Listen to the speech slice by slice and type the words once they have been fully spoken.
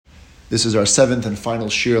This is our seventh and final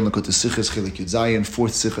shir in Likutei Sichos Chelik Yud Zayin,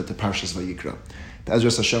 fourth sicha to Parshas Vayikra. The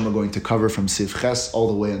Ezras Hashem are going to cover from Siv Ches all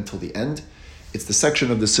the way until the end. It's the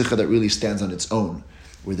section of the sicha that really stands on its own,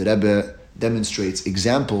 where the Rebbe demonstrates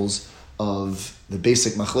examples of the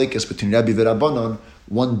basic machlekes between Rabbi v'Rabbanon,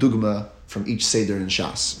 one dugma from each seder in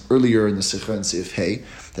Shas. Earlier in the sicha in Siv Hey,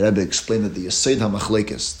 the Rebbe explained that the Yesod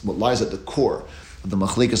HaMachlekes, what lies at the core of the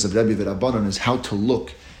machlekes of Rabbi v'Rabbanon, is how to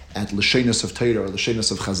look at l'shenos of Torah, or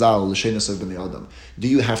l'shenos of Chazal, or l'shenos of Bnei Adam. Do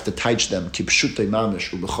you have to teach them kipshutei mamish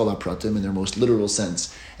u'b'chol hapratim in their most literal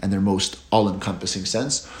sense and their most all-encompassing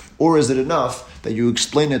sense? Or is it enough that you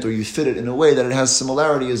explain it or you fit it in a way that it has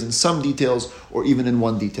similarities in some details or even in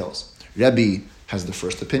one details? Rabbi has the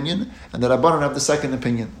first opinion, and the Rabbanon have the second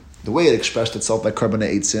opinion. The way it expressed itself by Korban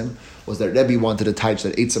Eitzim was that Rebbe wanted to teach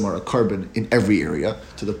that Eitzim are a carbon in every area,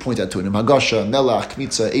 to the point that to an Hagasha, Melach,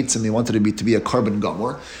 Kmitza, Eitzim, they wanted it to be a carbon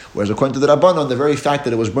gomor. Whereas according to the Rabbanon, the very fact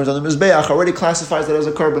that it was burned on the Mizbeach already classifies it as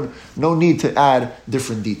a carbon. No need to add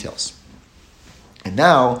different details. And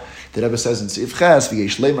now, the Rebbe says in Siv Ches,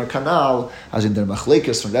 V'yesh Leimar Kanal, as in der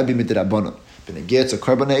Machlekes from Rebbe mit the Rabbanon. Benegets a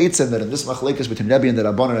Korban Eitzim, that in this machlekes between Rebbe and the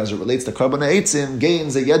Rabbanon as it relates to Korban Eitzim,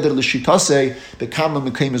 gains a yeder l'shitase bekama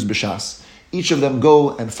mekaymes b'shas. Each of them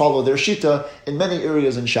go and follow their shita in many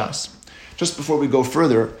areas in Shas. Just before we go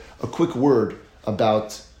further, a quick word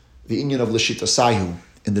about the inyan of l'shita sayu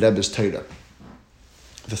in the Rebbe's Torah.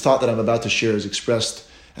 The thought that I'm about to share is expressed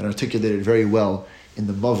and articulated very well in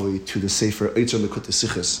the Mavui to the Sefer Eitzer Likutei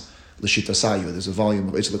Sichos L'Shita Sayu. There's a volume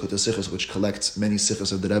of Eitzer Likutei Sichos which collects many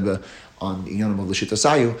sichos of the Rebbe on the Inyanim of L'Shita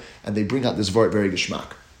Sayu, and they bring out this very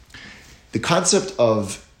geschmack. The concept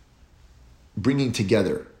of bringing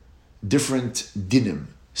together different dinim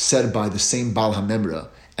said by the same Baal HaMemra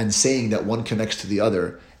and saying that one connects to the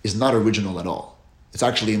other is not original at all. It's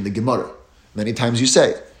actually in the Gemara. Many times you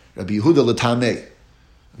say, Rabbi Yehuda l'tamei,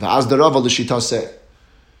 v'az Rava l'shitaseh.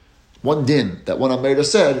 One din that one Ameira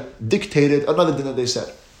said dictated another din that they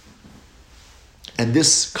said. And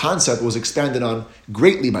this concept was expanded on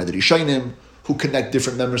greatly by the Rishonim, who connect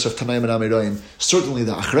different members of Tanaim and Amirayim. Certainly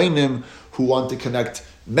the Achreinim, who want to connect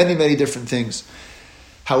many different things.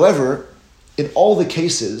 However, in all the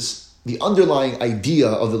cases, the underlying idea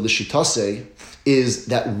of the Lishitase is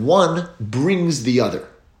that one brings the other.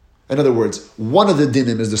 In other words, one of the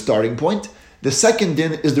dinim is the starting point, the second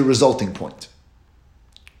din is the resulting point.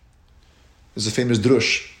 There's a famous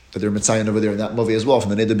drush that they're mitzayin over there in that movie as well,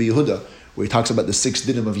 from the Neder Yehuda, where he talks about the 6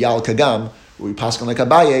 dinim of Yal Kagam, where he passes on like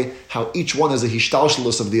Abaye, how each one is a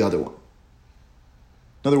hishtalshalus of the other one.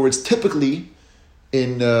 In other words, typically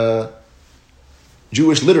in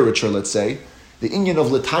Jewish literature, let's say, the inyan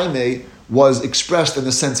of L'taimei was expressed in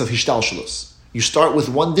the sense of hishtalshalus. You start with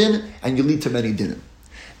one din and you lead to many dinim.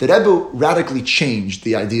 The Rebbe radically changed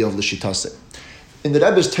the idea of l'shitase. In the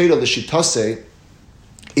Rebbe's Torah, l'shitase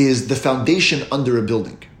is the foundation under a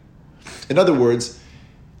building. In other words,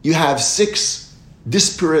 you have 6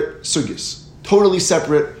 disparate sugyas, totally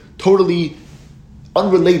separate, totally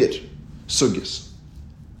unrelated sugyas.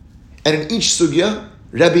 And in each sugya,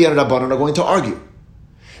 Rebbe and Rabbanon are going to argue.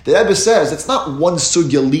 The Rebbe says it's not one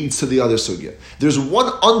sugya leads to the other sugya. There's one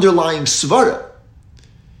underlying svara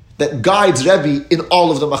that guides Rebbe in all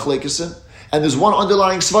of the machlekesim, and there's one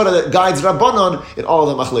underlying svara that guides Rabbanon in all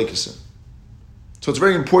of the machlekesim. So it's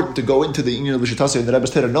very important to go into the inyan of l'shitase and the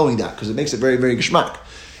Rebbe's Torah knowing that, because it makes it very geschmack.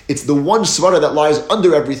 It's the one svara that lies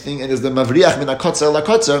under everything and is the mavriach min hakotza el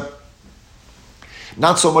hakotza.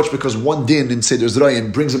 Not so much because one din in Seder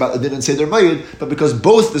Zrayim brings about a din in Seder Mayid, but because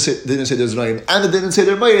both the din in Seder Zrayim and the din in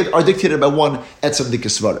Seder Mayid are dictated by one etzem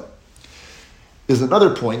dikis svara. There's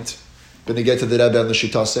another point, going to get to the Rebbe and the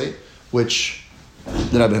Shitase, which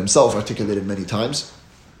the Rebbe himself articulated many times,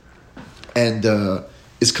 and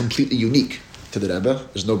is completely unique to the Rebbe.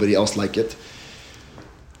 There's nobody else like it.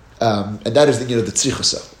 And that is the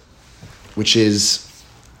tzrichasa, which is,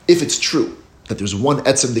 if it's true that there's one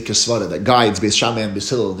etzem dikis svara that guides Beis Shammai and Beis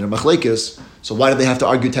Hillel in their machlekes, so why do they have to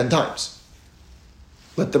argue 10 times?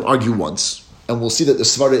 Let them argue once, and we'll see that the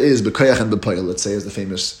svara is b'koyach and b'poyel, let's say, is the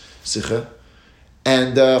famous sikha.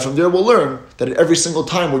 And from there we'll learn that at every single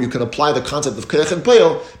time where you can apply the concept of koyach and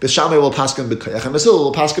poyel, Beis Shammai will paskin b'koyach and Beis Hillel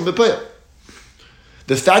will paskin b'poyel.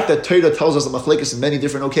 The fact that Torah tells us the machlekes in many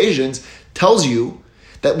different occasions tells you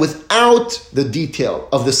that without the detail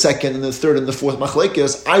of the second and the third and the fourth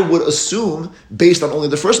machlekes, I would assume, based on only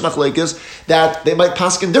the first machlekes, that they might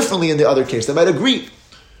paskin differently in the other case. They might agree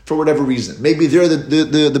for whatever reason. Maybe there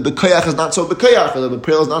the b'koyach is not so b'koyach, or the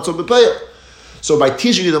b'poyel is not so b'poyel. So by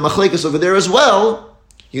teaching you the machlekes over there as well,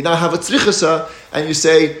 you now have a tzrichasa, and you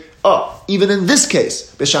say, oh, even in this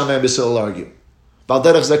case, Beis Shammai and Beis Hillel argue. Bal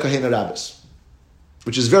derech zeh kahena rabbis.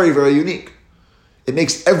 which is very, very unique. It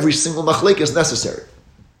makes every single machlekes necessary.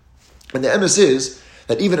 And the emes is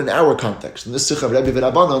that even in our context, in this Sikha of Rebbe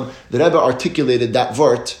v'Rabbanon, the Rebbe articulated that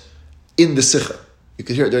vart in the Sikha. You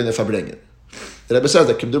can hear it during the Farbrengen. The Rebbe says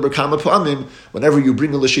that Kimduber Kama Pa'amim, whenever you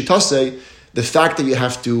bring a Lishitase, the fact that you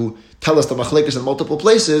have to tell us the machlekes in multiple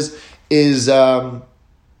places is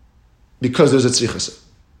because there's a tzrichase.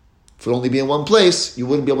 If it would only be in one place, you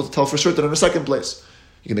wouldn't be able to tell for certain in a second place.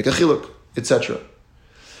 You can make a chiluk, etc.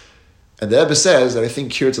 And the Rebbe says that I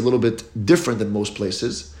think here it's a little bit different than most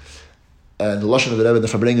places. And the lashon of the Rebbe in the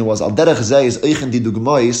Farbrengen was Al derech zeh is eichen di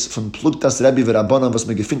dugmais von pluktas Rebbe v'Rabbanon was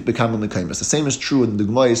me gefindt bekam mekaymes. The same is true in the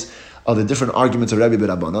dugmais of the different arguments of Rebbe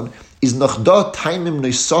v'Rabbanon. Is noch da taimim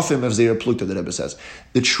neisofim of zeir plukta, the Rebbe says.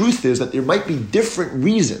 The truth is that there might be different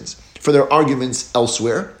reasons for their arguments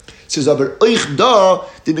elsewhere. It says aber eich da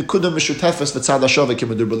di nekuda mishutefes v'tzad hashava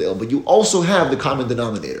k'medur b'leil. But you also have the common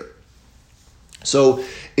denominator. So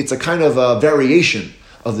it's a kind of a variation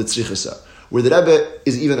of the tzrichasa, where the Rebbe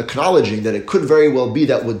is even acknowledging that it could very well be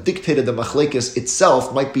that what dictated the machlekes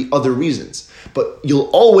itself might be other reasons. But you'll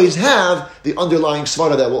always have the underlying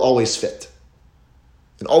svara that will always fit.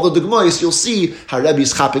 In all the dugmais, you'll see how Rebbe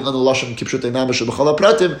is chapping on the lashon kipshutei mamash b'chol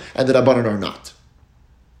pratim, and the Rabbanan are not.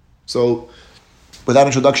 So, with that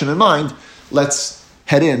introduction in mind, let's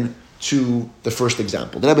head in to the first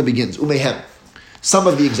example. The Rebbe begins, umehem. Some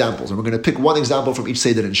of the examples, and we're going to pick one example from each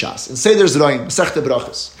Seder in Shas. In Seder Zerayim, Masechta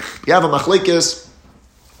Brachos, we have a machlekes,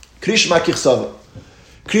 Krishma Kichsava.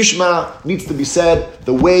 Krishma needs to be said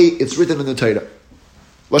the way it's written in the Torah.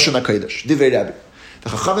 Lashon HaKodesh, Divrei Rebbe. The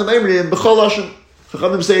Chachamim Eimrim, B'chol Lashon.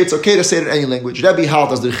 Chachamim say it's okay to say it in any language. Rebbe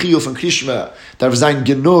halt as the Chiyuv von Krishma, darf sein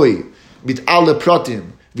Genoi, mit alle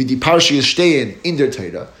Pratim, wie die Parshiyas stehen in der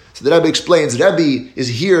Torah. So the Rebbe explains, Rebbe is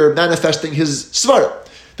here manifesting his svara.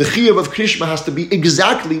 The chiyuv of Krishma has to be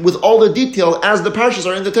exactly with all the detail as the parshas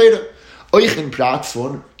are in the Torah. Oichin prat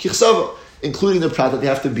von kichsava, including the prat that they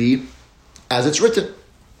have to be as it's written.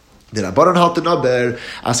 The Rabbanan halt to naber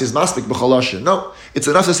as his maslik b'cholashin. No, it's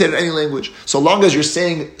enough to say it in any language. So long as you're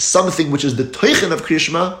saying something which is the toichin of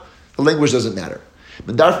Krishma, the language doesn't matter.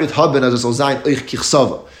 Mendarfit haben as it's zayin oich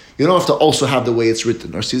kichsava. You don't have to also have the way it's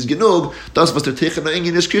written. Or says genug, das was der toichin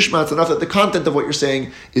in is Krishma. It's enough that the content of what you're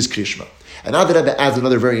saying is Krishma. And now the Rebbe adds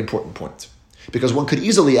another very important point. Because one could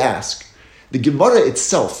easily ask, the Gemara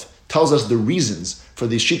itself tells us the reasons for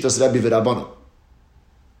the Shitas Rebbe v'Rabbanon.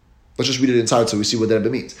 Let's just read it inside so we see what the Rebbe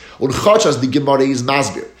means. Unchachas the Gemara is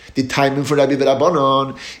masbir, the timing for Rebbe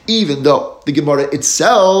v'Rabbanon, even though the Gemara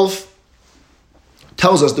itself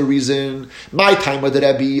tells us the reason. My time with the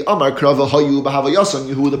Rebbe, Amar Krava Hayu B'Havayasan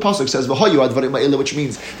Yehu, the pasuk says V'Hayu Advarim Ma'ila, which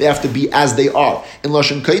means they have to be as they are in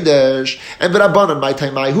Lashon Kodesh. And V'Rabbanan, my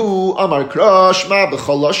time Ma'hu, Amar Krash Ma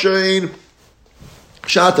B'Chol Lashin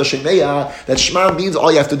Shata Shemeya. That Shema means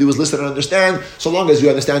all you have to do is listen and understand. So long as you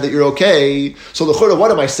understand that you're okay. So the Chura, what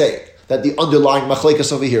am I saying? That the underlying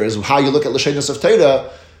machlekes over here is how you look at Lashonos of Torah.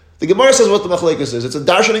 The Gemara says what the machlekes is. It's a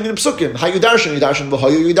darshaning in Psukim. How you darshan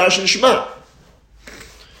V'Hayu, you darshan Shema.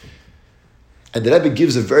 And the Rebbe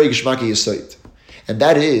gives a very geshmaki yesod, and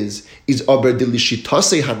that is aber de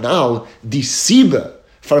lishitase hanal di sibe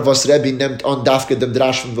far was Rebbe nemt on dafke dem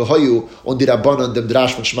drash von v'hoyu und die Rabbanan dem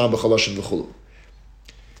drash von shma b'choloshin v'chulu.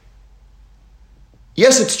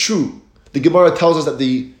 Yes, it's true. The Gemara tells us that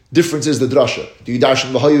the difference is the drasha. Do you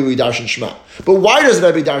darshan v'hoyu or you darshan shma? But why does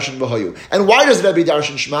Rebbe darshan v'hoyu? And why does Rebbe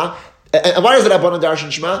darshan shma? And why does the Rabbanan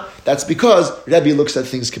darshan shma? That's because Rebbe looks at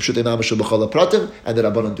things kipshutei mamash b'chol pratim, and the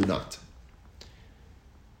Rabbanan do not.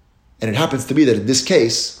 And it happens to be that in this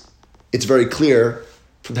case, it's very clear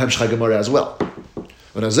from the Hemshcha Gemara as well.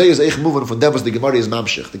 When Azay is Eich Muvan from Devos, the Gemara is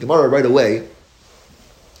Mamshech. The Gemara right away,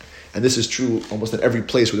 and this is true almost in every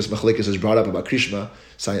place where this machlekes is brought up about Krishma,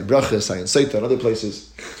 Sayin Bracha, Sayin Seita, and other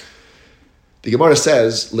places. The Gemara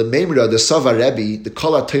says, Lememra the Sava Rebbe, the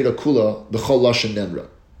Kala Teira Kula, the Chol Lashon Nemra.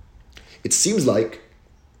 It seems like,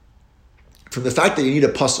 from the fact that you need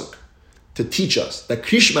a pasuk to teach us that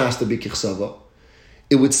Krishma has to be Kichsava,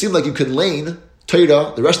 it would seem like you can lane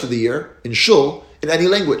Torah the rest of the year in shul in any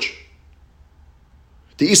language.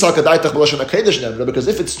 Because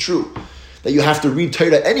if it's true that you have to read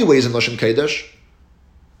Torah anyways in Lashon Kodesh,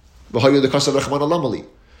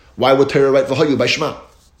 why would Torah write V'hayu by Shema?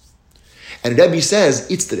 And Rebbe says,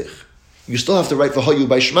 Itzterich. You still have to write V'hayu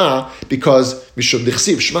by Shema because Mishum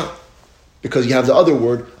Dichsiv Shema. Because you have the other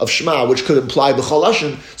word of Shema, which could imply B'chol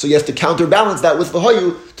Lashon, so you have to counterbalance that with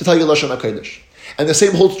V'hayu to tell you Lashon HaKodesh. And the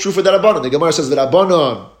same holds true for the Rabbanon. The Gemara says the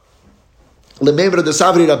Rabbanon, Lememra the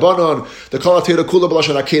Savri Rabbanon, the Kala Teira Kula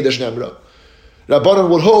B'Lashon HaKodesh Nemra. Rabbanon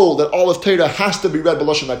would hold that all of Torah has to be read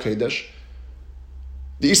B'Lashon HaKodesh.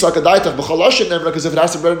 The Isak Adaitach b'chalashin nemra, because if it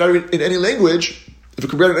has to be read in any language, if it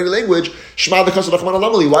can be read in any language, Shema the Kasav Achman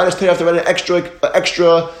Alamali. Why does Torah have to write an extra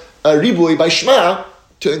ribui by Shema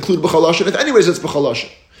to include b'chalashin? If anyways it's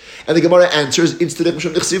b'chalashin. And the Gemara answers,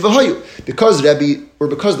 because Rebbe, or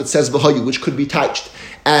because it says v'hayu, which could be touched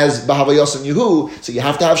as b'havayos and Yehu, so you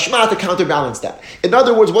have to have Shema to counterbalance that. In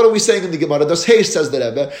other words, what are we saying in the Gemara? Das Heish, says the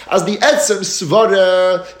Rebbe, as the etzem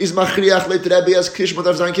svara is machriach leit Rebbe as krishma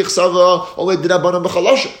dav zayin kichsava, or leit d'rabbanan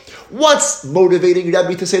b'chalashin. What's motivating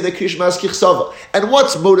Rebbe to say that krishma is kichsava? And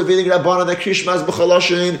what's motivating Rabbanan that krishma is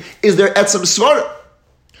b'chalashin? Is there etzem svara?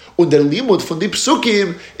 Und der Limud von die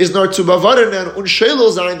Psukim is nur zu bewahren und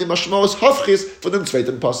Shelo sein, die Mashmaos Hafchis von dem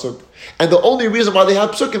zweiten Pasuk. And the only reason why they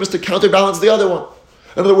have Psukim is to counterbalance the other one.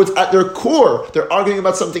 In other words, at their core, they're arguing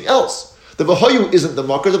about something else. The V'hayu isn't the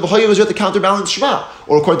Makar, the V'hayu is yet to counterbalance Shema,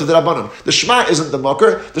 or according to the Rabbanan. The Shema isn't the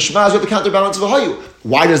Makar, the Shema is yet to counterbalance V'hayu.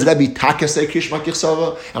 Why does Rebbe Taka say Krishma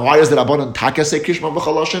Kichsava? And why does the Rabbanan Taka say Krishma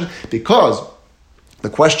B'chalashin? Because the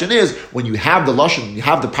question is, when you have the Lashon, you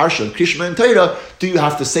have the Parsha of Krishma and Torah, do you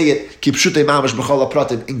have to say it, Kipshutei Mamash B'chol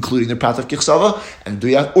HaPratim, including the Prat of Kichsava? And do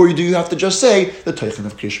you have to just say the Teichen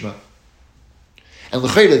of Krishma? And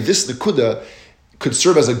l'chayda, this Nekuda could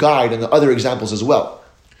serve as a guide and the other examples as well,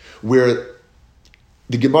 where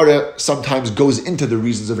the Gemara sometimes goes into the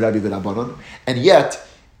reasons of Rabbi V'Rabbanon, and yet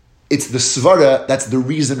it's the Svara that's the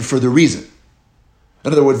reason for the reason.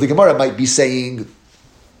 In other words, the Gemara might be saying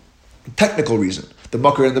technical reason, the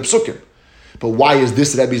Makar and the Psukim. But why is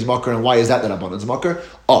this Rebbe's Makar and why is that the Rabbanan's Makar?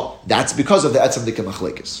 Oh, that's because of the Etzem Dika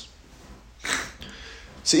Machlekes.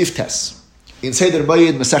 Seif Tes. In Seder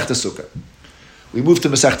Mayid Masechta Sukkah. We move to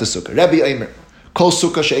Masechta Sukkah. Rebbe Eimer. Kol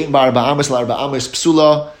Sukkah she'ein ba'arba ames la'arba ames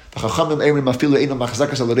psula v'chachamim eimer mafilu eino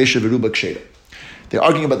machzakas al reisha v'ruba k'sheira. They're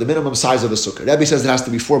arguing about the minimum size of a sukkah. Rebbe says it has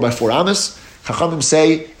to be 4 by 4 ames. Chachamim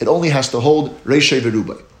say it only has to hold reisha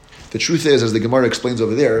v'ruba. The truth is, as the Gemara explains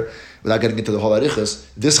over there, without getting into the whole arichas,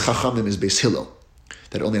 this Chachamim is Beis Hillel,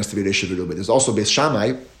 that it only has to be Reisha V'Rubai. There's also Beis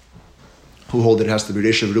Shammai, who hold that it has to be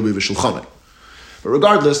Reisha V'Rubai V'Shulchanai. But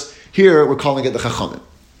regardless, here we're calling it the Chachamim.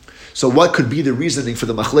 So what could be the reasoning for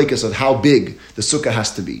the machlekes of how big the sukkah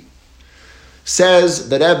has to be? Says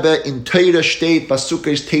the Rebbe, in Torah state, Basukkah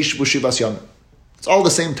is Teishvu Shivas Yamim. It's all the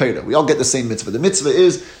same Torah. We all get the same mitzvah. The mitzvah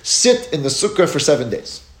is sit in the sukkah for 7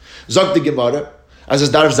 days. Zog the Gemara, as is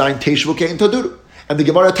Darv Zayin Teishvu Kein Taduru. And the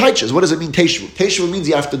Gemara teaches, what does it mean Teishvu? Teishvu means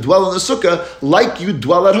you have to dwell in the sukkah like you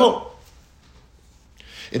dwell at home.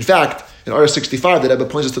 In fact, in Ara 65, the Rebbe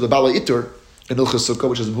points us to the Bala Itur, in Ilchas Sukkah,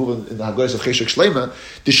 which is moved in the Haggadah of Cheshek Shleima,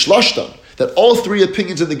 the Shlashtan, that all 3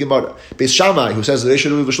 opinions in the Gemara, Beis Shammai, who says Reisha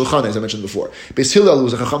V'Rubai V'Shulchanai, as I mentioned before, Beis Hillel,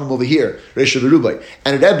 who's a Chachamim over here, Reisha V'Rubai,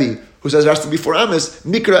 and Rebbe, who says it has to be 4 ames,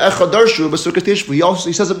 Mikra Echad Darshu B'Sukkah Teishvu.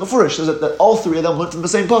 He says it before, he says that all 3 of them learned from the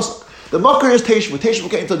same pasuk. The Makar is Teishvu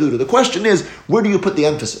Kein Taduru. The question is, where do you put the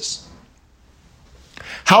emphasis?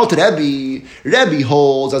 How to Rebbe? Rebbe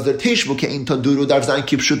holds as the Teishvu Kein Taduru, Darv Zayin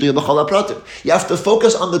Kipshuti B'chol HaPratim. You have to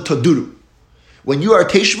focus on the Taduru. When you are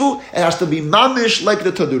Teishvu, it has to be mamish like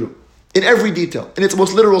the Taduru, in every detail, in its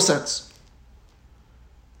most literal sense.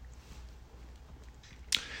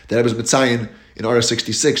 The Rebbe's Mitzayin in Ara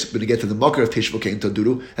 66, but to get to the Makar of Teishvu Kein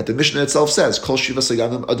Taduru, that the Mishnah itself says, Kol Shiva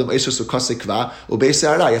Saganim Adam Eisus Ukase Kva Ubei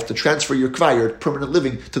Se'ara. You have to transfer your Kva, your permanent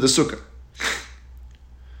living, to the Sukkah.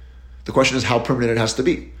 The question is how permanent it has to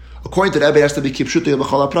be. According to the Rebbe, it has to be Kipshuti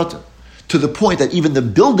B'chol HaPratim, to the point that even the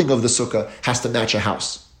building of the Sukkah has to match a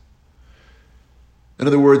house. In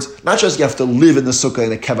other words, not just you have to live in the sukkah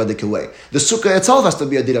in a kevadik way. The sukkah itself has to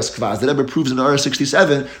be a diras kvaz. The Rebbe proves in Ara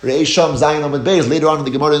 67, Re'ei Sham Zayin Amud Beis, later on in the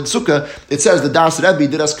Gemara in Sukkah, it says the Das Rebbe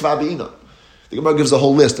diras kva b'ina. The Gemara gives a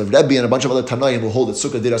whole list of Rebbe and a bunch of other Tanaim who hold that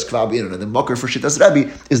sukkah diras kva b'ina. And the Makar for Shittas Rebbe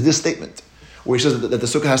is this statement, where he says that the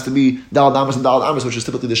sukkah has to be Dal Damas and Dal Amas, which is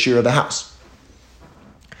typically the shir of the house.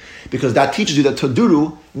 Because that teaches you that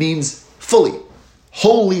Taduru means fully,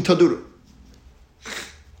 wholly Taduru.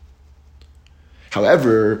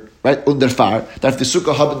 However, right, underfar, that if the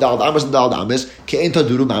sukkah hab and dal ames, kein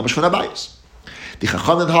taduru mamash von abayis. The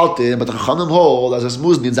Chachamim halten, but the Chachamim hold, as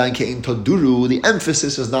muzni zayin kein taduru, the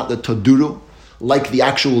emphasis is not the taduru, like the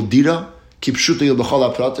actual dira, kipshuta yil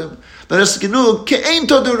b'chol hapratim, but it's genug kein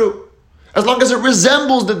taduru, as long as it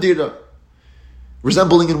resembles the dira.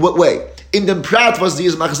 Resembling in what way? In the prat was the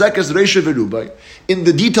machzekas reisha v'rubai, in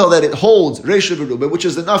the detail that it holds reisha v'rubai, which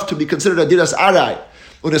is enough to be considered a diras arai.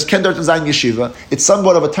 When it's Kendart and Zayin Yeshiva, it's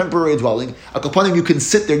somewhat of a temporary dwelling. Akapanim, you can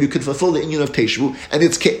sit there, you can fulfill the inyan of Teishvu, and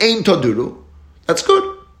it's Ke'ein Taduru. That's good.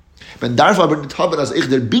 But nobody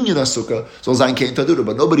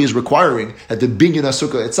is requiring that the binyan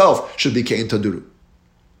sukkah itself should be Ke'ein Taduru.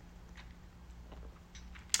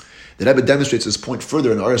 The Rebbe demonstrates this point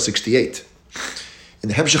further in Ara 68. In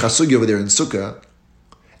the Hemshech HaSugya over there in Sukkah,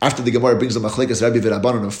 after the Gemara brings the Machlekas Rabbi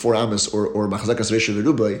V'Rabbanon of 4 Amos or Machzakas Reisha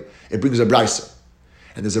V'Rubai, it brings a Brisa.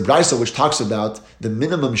 And there's a Brisa which talks about the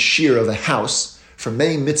minimum shear of a house for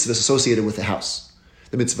many mitzvahs associated with the house.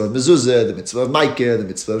 The mitzvah of mezuzah, the mitzvah of maikeh, the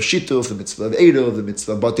mitzvah of shituf, the mitzvah of eruv, the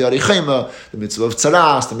mitzvah of bati arichema, the mitzvah of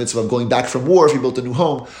tzaras, the mitzvah of going back from war if you built a new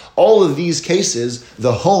home. All of these cases,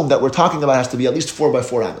 the home that we're talking about has to be at least 4 by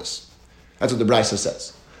 4 amos. That's what the Brisa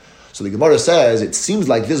says. So the Gemara says, it seems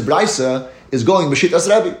like this Brisa is going b'shitas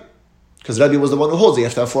Rebbe, because Rebbe was the one who holds you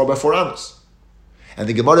have to have 4 by 4 amos. And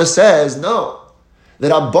the Gemara says, no,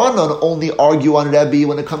 that Rabbanon only argue on Rebbe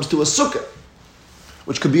when it comes to a sukkah,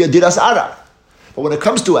 which could be a diras arar. But when it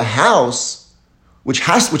comes to a house, which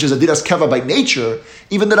is a diras keva by nature,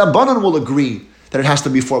 even the Rabbanon will agree that it has to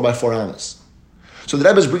be 4 by 4 amos. So the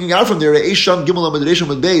Rebbe is bringing out from there Eisham Gimel Amad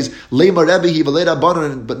with Beis Leima Rebbe Hi V'Lei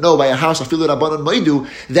Rabbanon, but no, by a house Afilu Rabbanon Maidu,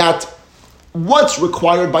 that what's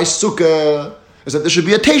required by sukkah is that there should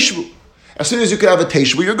be a teishvu. As soon as you can have a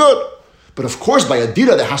teishvu, you're good. But of course, by a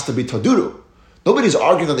dira there has to be taduru. Nobody's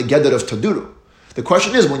arguing on the gedder of taduru. The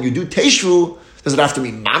question is, when you do teishvu, does it have to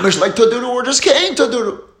be mamish like taduru or just kein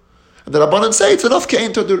taduru? And the Rabbanan say it's enough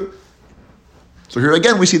kein taduru. So here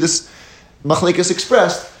again we see this machlekes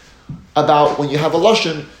expressed about when you have a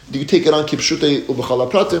lashon, do you take it on kipshutei ubechala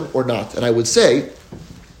pratim or not? And I would say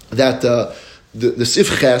that the sif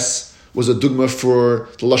ches was a dugma for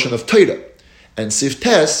the lashon of Torah, and sif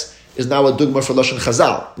tes is now a dugma for lashon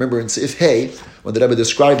chazal. Remember in sif hey, when the Rebbe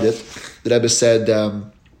described it, the Rebbe said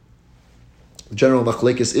general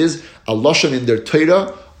machlekes is a lashon in their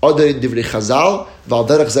Torah, other in divrei chazal, v'al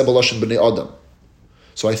derech zeh b'lashon b'nei adam.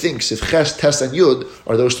 So I think Sif Ches, Tes, and Yud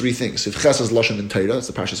are those 3 things. Sif Ches is Lashon in Torah, that's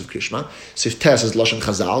the Parshas of Krishma. Sif Tes is Lashon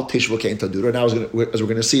Chazal, Teshuvah Kein Tadura. Now, as we're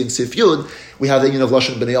going to see in Sif Yud, we have the union of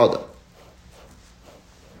Lashon B'nei Adam.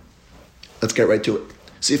 Let's get right to it.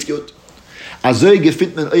 Sif Yud. Azoi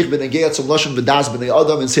gefit men euch b'negei zum Lashon v'das b'nei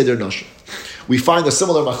Adam and Seder Noshen. We find a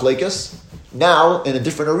similar machlekes now in a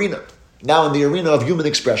different arena. Now in the arena of human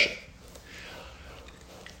expression.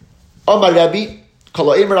 Amar Rabbi,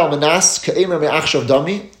 Rebbe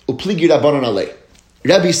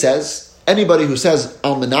says, anybody who says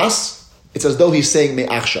al manas, it's as though he's saying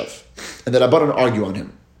me'achshav. And the Rabbanan argue on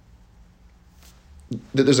him.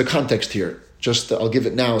 There's a context here. I'll give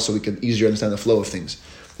it now so we can easier understand the flow of things.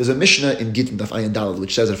 There's a Mishnah in Gittin, Daf Ayin Daled,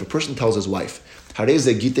 which says that if a person tells his wife,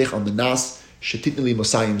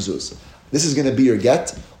 this is going to be your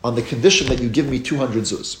get on the condition that you give me 200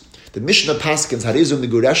 zuz. The Mishnah paskins harezu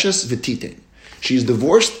migureshes v'titein. She is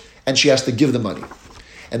divorced and she has to give the money.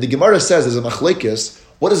 And the Gemara says, there's a machlekes,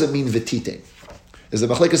 what does it mean v'titein? There's a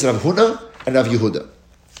machlekes Rav Huna and Rav Yehuda.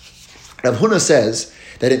 Rav Huna says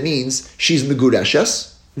that it means she's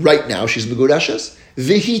migureshes, right now she's migureshes,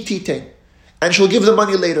 v'hi titein, and she'll give the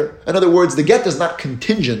money later. In other words, the get is not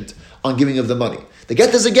contingent on giving of the money. The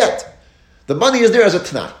get is a get. The money is there as a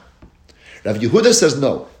t'nai. Rav Yehuda says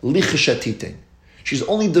no, lichisha titein. She's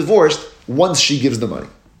only divorced once she gives the money.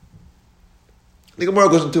 The Gemara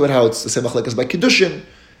goes into it how it's the same machlekes by Kiddushin,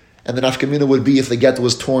 and the nafkamina would be if the get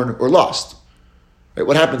was torn or lost. Right?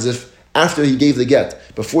 What happens if after he gave the get,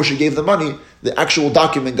 before she gave the money, the actual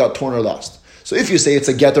document got torn or lost? So if you say it's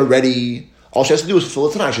a get already, all she has to do is fulfill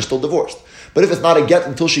it tonight, she's still divorced. But if it's not a get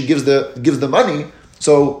until she gives the money,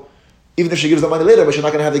 so even if she gives the money later, but she's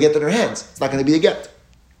not going to have the get in her hands, it's not going to be a get.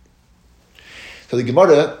 So the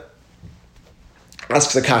Gemara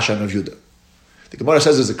asks a kasha on Rav Yehuda. The Gemara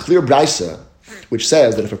says there's a clear brisa which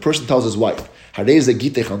says that if a person tells his wife, Hareze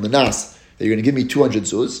gitech al manas, that you're going to give me 200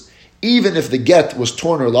 zuz, even if the get was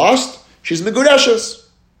torn or lost, she's megureshes.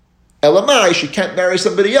 Elamai, she can't marry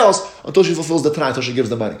somebody else until she fulfills the tanai, until she gives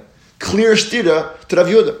the money. Clear stira to Rav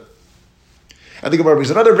Yehuda. And the Gemara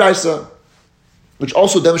brings another brisa, which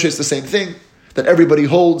also demonstrates the same thing, that everybody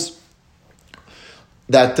holds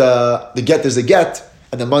that the get is a get,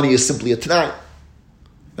 and the money is simply a tanai.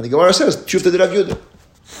 And the Gemara says, Shufta de Rav Yehuda.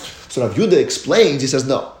 So Rav Yehuda explains, he says,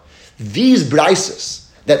 no. These brises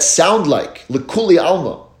that sound like Lekuli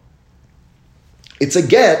Alma, it's a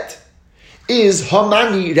get, is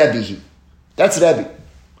Hamani Rebbehi. That's Rebbe.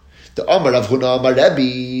 The Amar Rav Huna Amar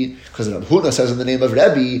Rebbe, because Rav Huna says in the name of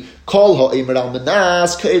Rebbe, Kol ha'emer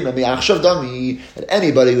al-manas ka'emer me'achshav dami, that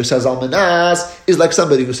anybody who says al-manas is like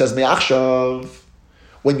somebody who says me'achshav.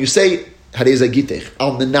 When you say Hareza Gitech,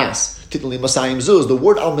 al-manas, Titli Masayim Zuz, the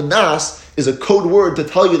word al-manas is a code word to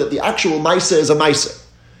tell you that the actual maisa is a maisa.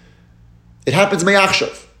 It happens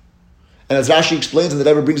me'achshav. And as Rashi explains, and the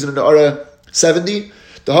Rebbe brings it into Ara 70,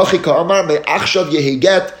 the hachi ka'amar me'achshav yehi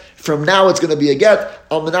get, from now it's going to be a get,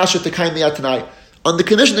 al-manas shetekayim mi'atanai. on the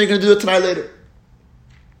condition that you're going to do it tonight later.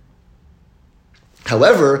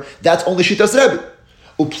 However, that's only Shitas Rebbe.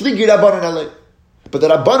 Upligi Rabbanan alei. But the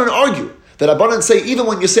Rabbanan argue. The Rabbanan say even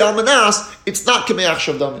when you say Almanas, it's not K'mei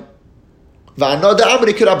Achshav Dami.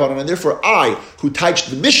 And therefore I, who touched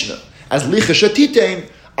the Mishnah as Licha Shatitein,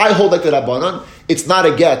 I hold like the Rabbanan, it's not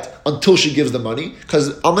a get until she gives the money,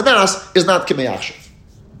 because Almanas is not K'mei Achshav.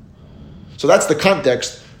 So that's the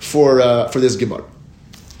context for this Gemara.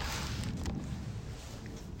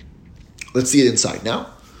 Let's see it inside now.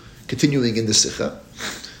 Continuing in the Sikha.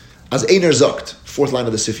 As Einer Zokt, fourth line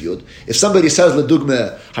of the Sifyud, if somebody says,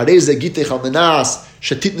 Ledugme, Hareze Gitech Almanas,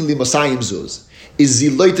 Shatitni Li Masayim Zuz, is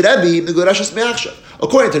Ziloit Rebbe, Megorashes Me'achshav.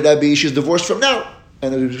 According to Rebbe, she's divorced from now.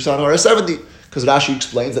 And it's on her 70. Because Rashi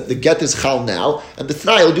explains that the get is chal now, and the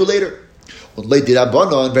tnai will do later. However,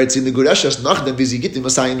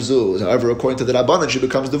 according to the Rabbanan, she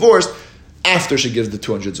becomes divorced after she gives the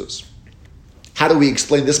 200 zuz. How do we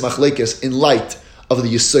explain this machlekes in light of the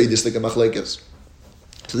Yesodis like a machlekes?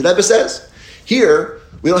 So the Rebbe says, here,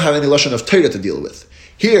 we don't have any lashon of Torah to deal with.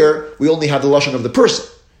 Here, we only have the lashon of the person.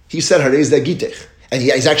 He said, Harez da gitech, and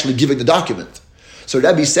he's actually giving the document. So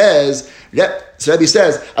Rebbe says, as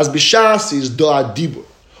b'shas is doa dibur,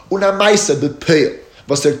 una maisa bepeil,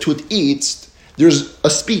 was der tut eats, there's a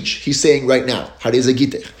speech he's saying right now. Harez da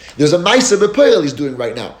gitech. There's a maisa bepeil he's doing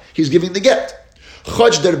right now. He's giving the get.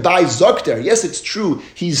 Choj der bei zokter. Yes, it's true.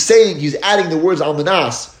 He's adding the words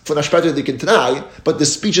almanas for nashpeter de kintanai, but the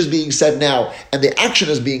speech is being said now, and the action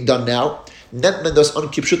is being done now.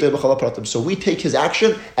 So we take his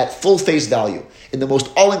action at full face value, in the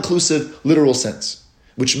most all-inclusive, literal sense,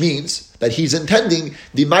 which means that he's intending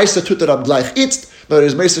the Maisa Tutaram Gleich Itzt, but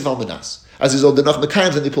his Meisif Almanas, as is all the Nach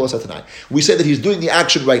Mekayim and the Pulas Atanai. We say that he's doing the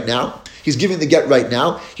action right now, he's giving the get right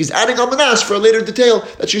now, he's adding Almanas for a later detail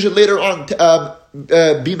that she should later on be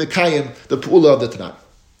Mekayim, the Pula of the Tanai.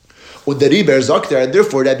 Und der Riber sagt there, and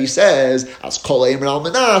therefore Rebbe says, as Kol Eimer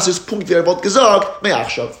Almanas is Punkt wer wird gesagt,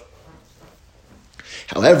 Me'achshav.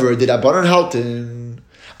 However, the Rabbanan halten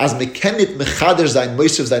as mekenit mechader zayin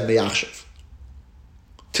moisev zayin me'achshav.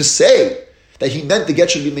 To say that he meant the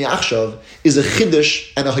get should be me'achshav is a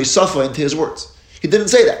chiddush and a hisafa into his words. He didn't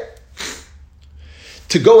say that.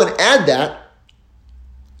 To go and add that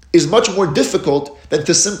is much more difficult than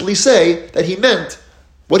to simply say that he meant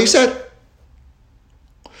what he said.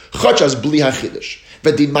 Chachas bli hachiddush.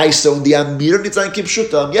 But the maisa and the amir nitzayin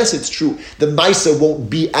kipshutam. Yes, it's true. The maisa won't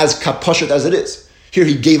be as kapashat as it is. Here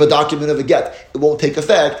he gave a document of a get. It won't take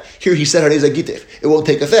effect. Here he said hareza gitech. It won't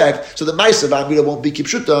take effect. So the ma'aser of Amira won't be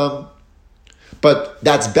kipshutam. But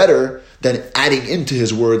that's better than adding into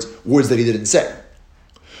his words that he didn't say.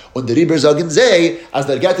 Und the Riber sagen say, as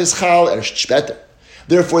der get is chal erst später.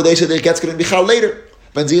 Therefore they say the get's going to be chal later.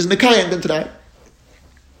 When sie is mekayim ben tonight.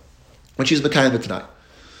 When she's mekayim ben tonight.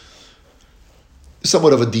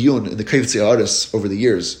 Somewhat of a diyun in the Kavtzi Aris over the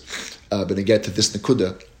years. But I get to this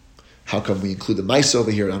nekuda. How come we include the Maisa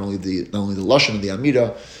over here, not only the Lashon and the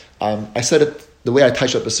Amida? I said it, the way I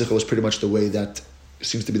touched up the Sikha was pretty much the way that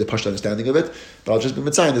seems to be the Pashto understanding of it, but I'll just be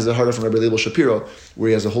mitzayin. There's a harder from Rabbi Leibel Shapiro, where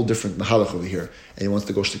he has a whole different mahalach over here, and he wants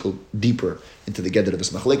to go shtickle deeper into the Geder of his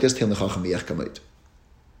machlekes, Tim Lechacham Miyach Kamait.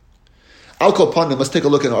 Al Kol Panim, let's take a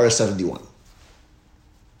look at RS71.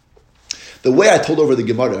 The way I told over the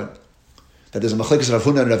Gemara, that there's a machlekes Rav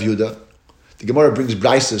Huna and Rav Yehuda, the Gemara brings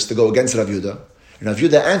braises to go against Rav Yehuda, and Rav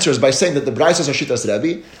Yehuda answers by saying that the braisos are shitas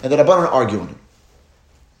Rebbe, and the Rabbanan argue on it.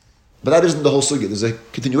 But that isn't the whole sugya. There's a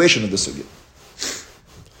continuation of the sugya.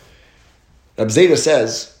 Rab Zera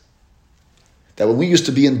says that when we used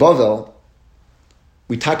to be in Bavel,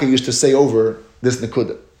 we taka used to say over this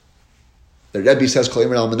nekuda. The Rebbe says, Kol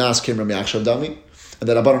Eimer Almanas Keimer Me'achshav Dami, and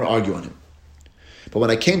the Rabbanan argue on him. But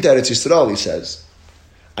when I came to Eretz Yisrael, he says,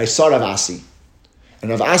 I saw Rav Asi,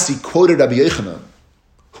 and Rav Asi quoted Rabbi Yochanan,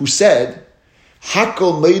 who said,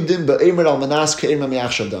 Hakol Meidim Be'eimer Almanas Keimer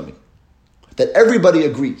Me'achshav Dami. That everybody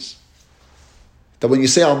agrees that when you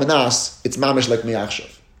say Almanas, it's mamish like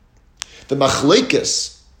Me'achshav. The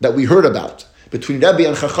machlekes that we heard about between Rebbe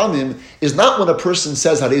and Chachamim is not when a person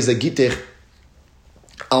says Hareza Gitech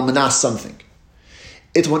Almanas something.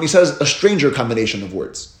 It's when he says a stranger combination of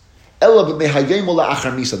words. Ela b'mehayim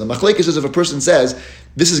la'achar misa. The machlekes is if a person says,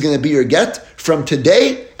 this is going to be your get from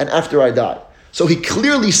today and after I die. So he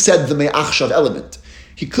clearly said the me'achshav element.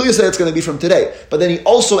 He clearly said it's going to be from today. But then he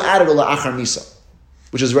also added a la'achar misa,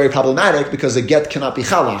 which is very problematic because the get cannot be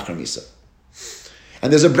chal la'achar misa.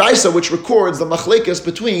 And there's a brayso which records the machlekes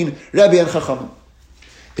between Rebbe and Chachamim.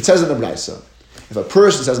 It says in the brayso, if a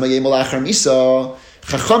person says ma'yim la'achar misa,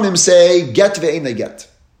 Chachamim say get ve'ein get.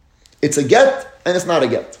 It's a get and it's not a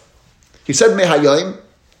get. He said mehayim,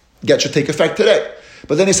 get should take effect today.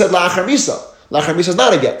 But then he said la'achar misa. La'achar misa is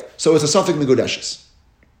not a get, so it's a something megudeshes.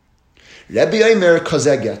 Rebbe Omer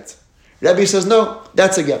kazeh get. Rebbe says no,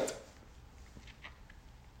 that's a get.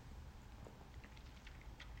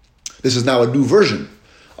 This is now a new version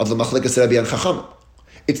of the Machlekas Rebbe and Chacham.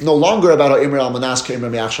 It's no longer about Ha'imr al-Manas K'imr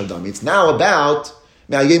Me'achshav Dami. It's now about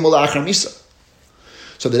Me'ayim L'achar Misa.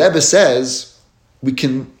 So the Rebbe says we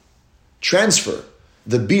can transfer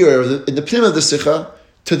the beer in the pnim of the Sikha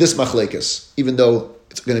to this Machlekas, even though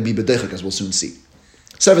it's going to be B'deichak, as we'll soon see.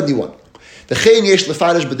 71. V'chein yesh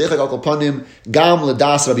lefarish b'deichak al kopanim gam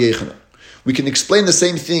l'das Rabbi Yechanan. We can explain the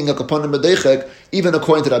same thing al kopanim b'deichak even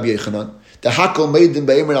according to Rabbi Yechanan. The hakol meidim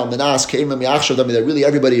be'emer al menas ke'emer mi'achshav dami, that really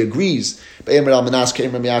everybody agrees be'emer al menas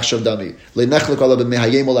ke'emer mi'achshav dami le'nechlek ala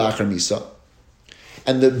b'mehayim l'achar misa.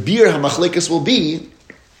 And the beer hamachlekas will be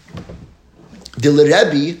the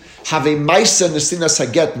l'Rebbe have a maisa nesina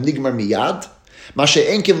saget nigmar miyad ma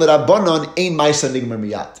she'enkin l'rabbanon ein maisa nigmar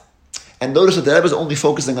miyad. And notice that the Rebbe is only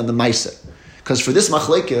focusing on the maisa, because for this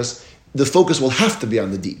machlekes the focus will have to be on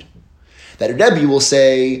the deed. That Rebbe will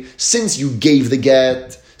say, since you gave the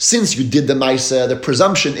get, since you did the maisa, the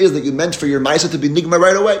presumption is that you meant for your maisa to be nigma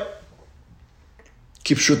right away.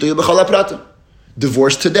 Kipshuto b'chol ha'pratim.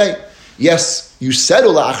 Divorce today. Yes, you said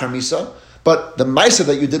ula achar misa, but the maisa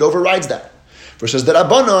that you did overrides that. Versus the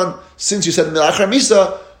Rabbanon, since you said achar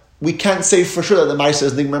misa, we can't say for sure that the maisa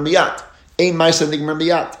is nigma miyat. Ein maisa nigma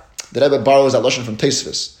miyat. The Rebbe borrows that lashon from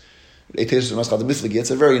Tosfos. It's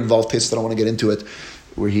a very involved Tosfos, I don't want to get into it,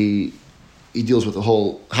 where he deals with the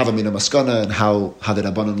whole Havamina Maskana and how the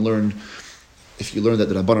Rabbanon learned. If you learn that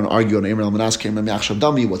the Rabbanon argue on Eimer al-Manas Ke'emer Mi'achshav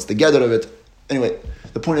Dami, what's the gather of it? Anyway,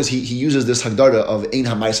 the point is he uses this Hagdara of Ein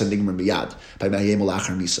HaMaisa Nigmer Miyad by Me'ayim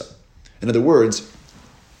L'achar Misa. In other words,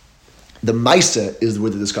 the Maisa is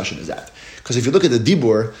where the discussion is at. Because if you look at the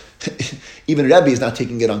Dibur, even Rebbe is not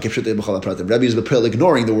taking it on Kipshutei B'chol HaPratim. Rebbe is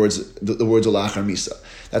ignoring the words L'achar Misa.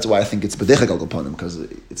 That's why I think it's B'dechak al Kaponim, because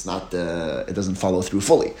it's not, it doesn't follow through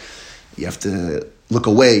fully. You have to look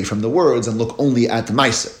away from the words and look only at the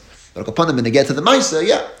Maisa. But upon them, when they get to the Maisa,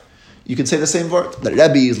 you can say the same word. The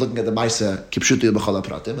Rebbe is looking at the Maisa, Kipshuti B'chol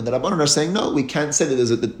HaPratim, and the Rabbanon are saying, no, we can't say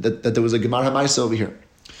that there was a Gemar HaMaisa over here.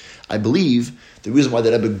 I believe the reason why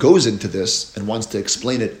the Rebbe goes into this and wants to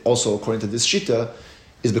explain it also according to this Shita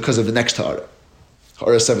is because of the next Ha'ara,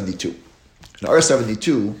 Ha'ara 72. In Ha'ara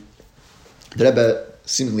 72, the Rebbe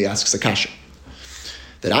seemingly asks a kasha.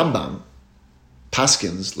 The Rambam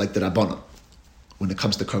paskins like the Rabbanon when it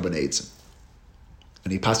comes to Korban Eitzim.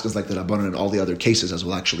 And he paskins like the Rabbanon in all the other cases, as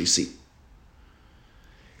we'll actually see.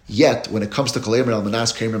 Yet, when it comes to Kol Eimer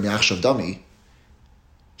al-Manas Ke'emer Mi'achshav Dami,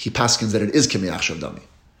 he paskins that it is K'mi'achshav Dami,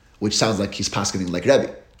 which sounds like he's paskining like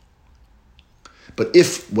Rebbe. But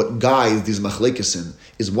if what guides these machlekesin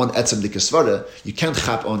is one etzem dikasvara, you can't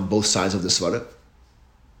chap on both sides of the svara.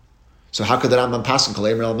 So how could the Rambam paskin Kol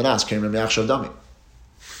Eimer al-Manas Ke'emer Mi'achshav Dami?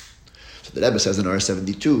 So the Rebbe says in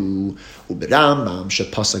R72, Uberambam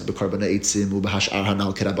shepasak bekarban eitzim ubehashar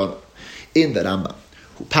hanal keraban. In the Rambam,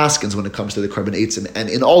 who paskins when it comes to the Korban Eitzim and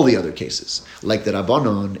in all the other cases, like the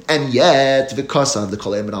Rabbanon, and yet v'kasav the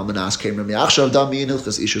Kol Eimer al-Manas Ke'emer Mi'achshav Dami in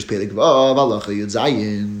Hilchos Ishus Perek Vav Halacha Yud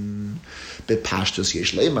Zayin bepashtus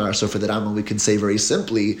yesh leimar. So for the Rambam, we can say very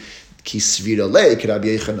simply, Ki svira lei Rabbi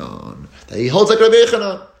Yechanan, that he holds like Rabbi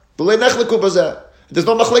Yechanan. B'lei nechleku b'zeh. There's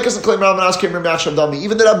no machlekas in Kol Eimer al-Manas Ke'emer Mi'achshav Dami.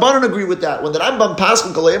 Even the Rabbanon agree with that. When the Rambam passed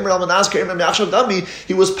in Kol Eimer al-Manas Ke'emer Mi'achshav Dami,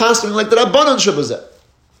 he was passing like the Rabbanon shebazeh.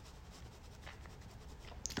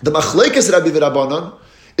 The machlekas Rabbi v'Rabbanon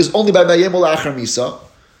is only by Me'ayim L'achar Misa.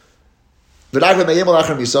 V'rak Me'ayim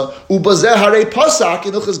L'achar Misa. Ubazeh harei pasak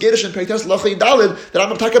in Hilchos Gerish and Perek Lacha Yidalid that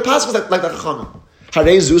Rambam Taka passes like the Chachamim.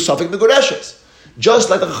 Harei zu safek megoreshes. Just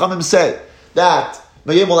like the Chachamim say that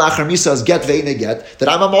Me'ayim L'achar Misa is get ve'ine get, the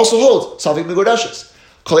Rambam also holds safek megoreshes.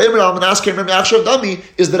 Kol Eimer al-Manas Ke'emer Mi'achshav Dami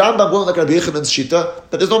is the Rambam going like Rabbi Yechanan's shita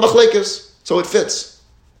that there's no machlekas, so it fits.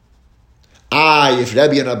 If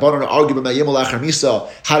Rebbe and Rabbanon argue about Me'ayim L'achar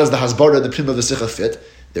Misa, how does the Hasbara and the Pnim of the Sikha fit?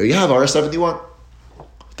 There you have R71.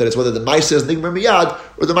 That it's whether the Maisa is Nigmer Miyad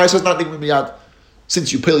or the Maisa is not Nigmer Miyad.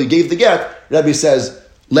 Since you clearly gave the get, Rebbe says,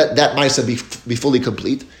 let that Maisa be fully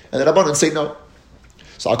complete, and the Rabbanon say no.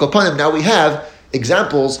 So Al Kapanim, now we have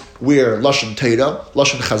examples where Lashon Teira,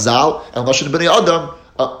 Lashon Chazal, and Lashon Bnei Adam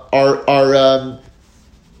are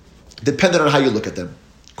dependent on how you look at them.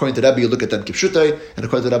 According to Rebbe, you look at them Kipshutei, and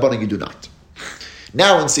according to Rabbanon, you do not.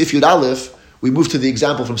 Now in Sif Yud Aleph, we move to the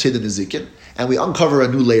example from Seder Nezikin, and we uncover a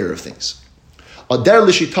new layer of things. Ader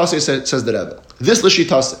Lishitase says the Rebbe. This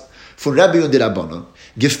Lishitase, for Rebbe and the Rabbanon,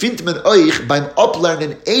 gefindt men euch beim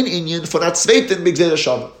Uplernen ein Inyan von der zweiten Bigzeder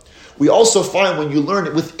Shabbat. We also find when you learn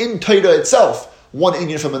it within Torah itself, one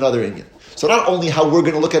inyan from another inyan. So not only how we're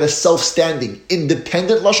going to look at a self-standing,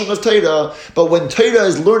 independent lashon of Torah, but when Torah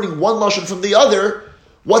is learning one lashon from the other,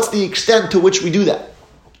 what's the extent to which we do that?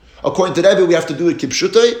 According to Rebbe, we have to do it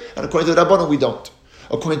kipshutei, and according to the Rabbanon, we don't.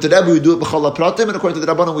 According to Rebbe, we do it b'chol pratim, and according to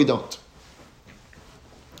the Rabbanon, we don't.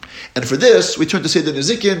 And for this, we turn to Seder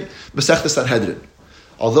Nezikin, Masechtas Sanhedrin.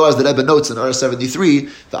 Although, as the Rebbe notes in R 73,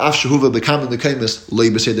 the Af Shehuva B'Kamin L'Kaimis Loi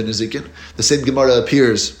B'Seder Nezikin, the same Gemara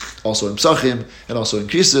appears also in Psachim and also in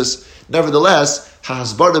Krisis. Nevertheless,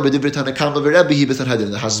 Hasbarda B'Divrei Tanakam L'Rebbe Hi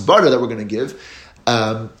B'Sanhedrin. The Hasbarda that we're going to give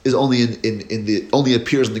is only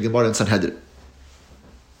appears in the Gemara in Sanhedrin.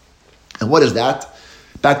 And what is that?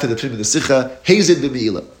 Back to the Prim of the Sikha, Hazid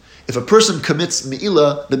B'Me'ila. If a person commits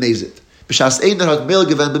Me'ila, B'Mezid. B'Shas Einar Hat Meil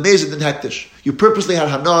Geven B'Mezid in Hektish. You purposely had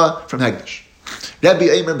Hana from Hektish. Rabbi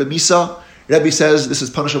Eimer B'Misa, Rabbi says this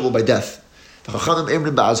is punishable by death. The Chachamim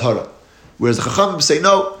Eimer B'Azhara. Whereas the Chachamim say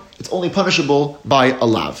no, it's only punishable by a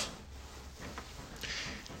lav.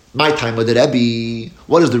 My time with the Rabbi,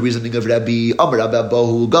 what is the reasoning of Rabbi? Amar Rabbi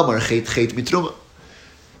Abahu Gamar Chet Mitruma.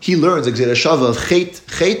 He learns Gzera Shava of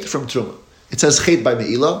Chet from Truma. It says Chet by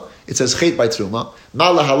Me'ila, it says Chet by Truma.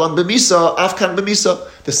 Mala Halan B'Misa, Afkan B'Misa.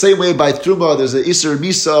 The same way by Truma, there's a Isser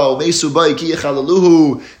Misa, Mesu Bai, Ki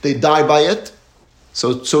Yechalaluhu, they die by it.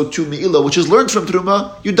 So to Me'ila, which is learned from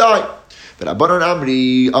Truma, you die. But Abanon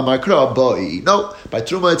Amri, Amakra, Bai. No, by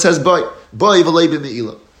Truma it says Bai. Bai v'lei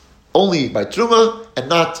b'Me'ila. Only by Truma and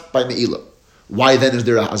not by Me'ila. Why then is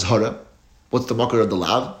there a Azhara? What's the makar of the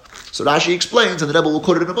lav? So Rashi explains, and the Rebbe will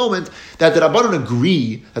quote it in a moment, that the Rabbanon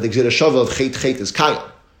agree that the Gzera Shava of Chet is Kaya.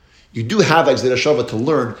 You do have a Gzera Shava to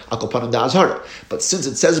learn Akopanim da Azhara. But since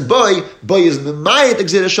it says Bai is Memayet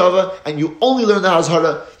Gzera Shava, and you only learn the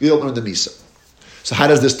Azhara, you don't learn the Misa. So how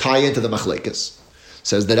does this tie into the Machlekes?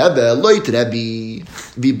 Says the Rebbe, Loit Rebbe,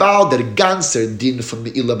 Vibal der ganzer din from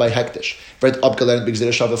Me'ila by Hektish. Right, Abgalern B'Gzera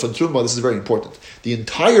Shava from Truma, this is very important. The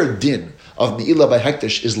entire din of Me'ila by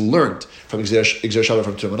Hektish is learned from Gzera Shava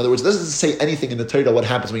from Truma. In other words, it doesn't say anything in the Torah what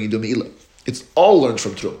happens when you do Me'ila. It's all learned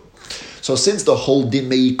from Truma. So since the whole din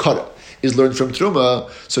Me'ikara is learned from Truma,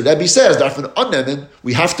 so Rebbe says, Darfan Onemen,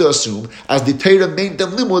 we have to assume, as the Torah made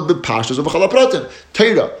them limud b'pashtos of b'chala pratim.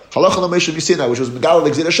 Torah, halacha l'meishu misina, which was Megal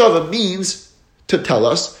Gzera Shava, means to tell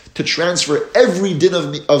us to transfer every din of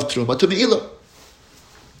Truma to Me'ila.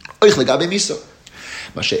 Oich legabe Misa.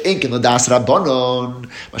 Mashe enkin l'das Rabbanon,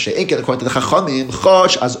 Mashe enkin according to the Chachamim,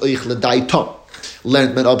 chosh as oich l'dai tom.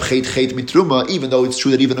 Learned men ab chet mitruma, even though it's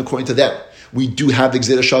true that even according to them, we do have the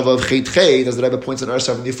Gzera Shava of Chet, as the Rebbe points in R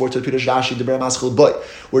 74 to Pirush Rashi, the Maschil Boy,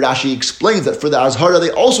 where Rashi explains that for the Azhara,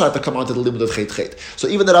 they also have to come onto the limit of Chet. So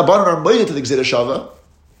even the Rabbanon are moeded to the Gzera Shava,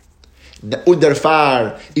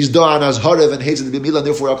 Underfar is doan Azhara and Hazed B'Mila, and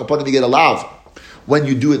therefore Akaponim you get a lav when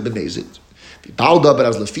you do it B'Mezid.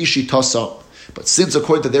 But since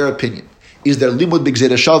according to their opinion, is their limud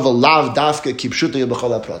b'Gzera Shava lav dafke kipshutei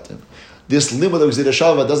b'chol pratim. This limud of Gzera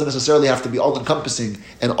Shava doesn't necessarily have to be all-encompassing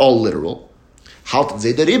and all literal. Halt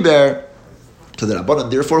zeder iber to the Rabbanan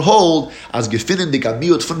therefore hold as gefinnen dik a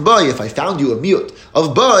miut von Bai. If I found you a miut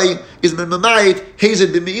of Bai is memayit hazed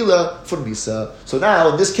b'meila for misa. So now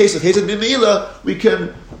in this case of hazed b'meila we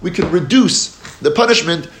can reduce the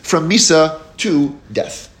punishment from misa to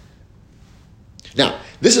death. Now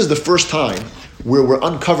this is the first time where we're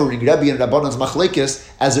uncovering Rebbe and Rabbanan's machlekes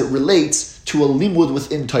as it relates to a limud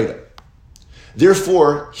within Torah.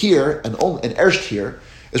 Therefore, here, and ersht here,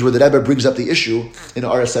 is where the Rebbe brings up the issue in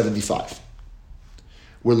R 75.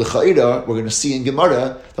 Where l'cha'ira, we're going to see in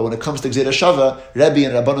Gemara that when it comes to Gzera Shava, Rebbe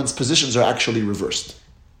and Rabbanan's positions are actually reversed.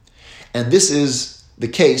 And this is the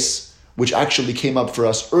case which actually came up for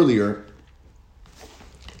us earlier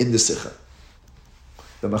in the Sikha.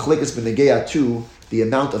 The machlekes b'negeya to the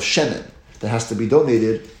amount of shemen that has to be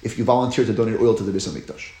donated if you volunteer to donate oil to the Beis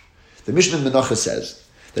HaMikdash. The Mishnah Menachah says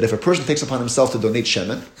that if a person takes upon himself to donate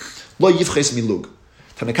shemen, lo yivches milug.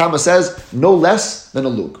 Tanakama says no less than a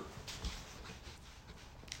lug.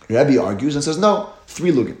 Rabbi argues and says no,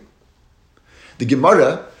 3 lugim. The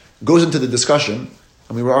Gemara goes into the discussion,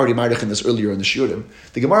 and we were already marich in this earlier in the Shiurim.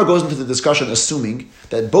 The Gemara goes into the discussion assuming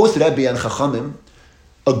that both Rabbi and Chachamim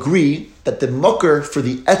agree that the makar for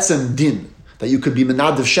the etzem din, that you could be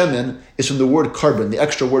menadav shemen, is from the word carbon, the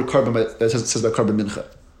extra word carbon that says by carbon mincha.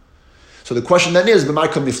 So the question then is,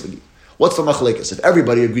 b'may kam miflagi? What's the machlekes? If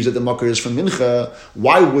everybody agrees that the makar is from mincha,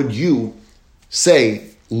 why would you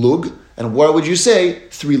say lug, and why would you say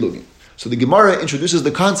 3 lugim? So the Gemara introduces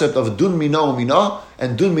the concept of dun mina mina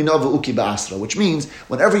and dun mina v'uki ba'asra, which means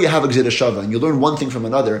whenever you have a Gzera Shava and you learn one thing from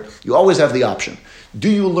another, you always have the option.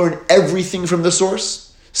 Do you learn everything from the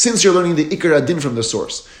source? Since you're learning the Ikar Adin from the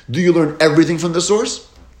source, do you learn everything from the source?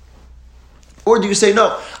 Or do you say,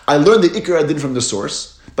 no, I learned the Ikar Adin from the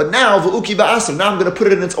source, but now, V'uki Ba'asra, now I'm going to put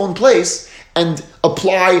it in its own place and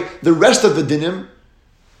apply the rest of the dinim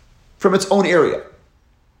from its own area.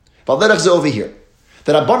 Valderach over here.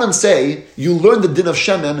 That Rabbanan say, you learn the din of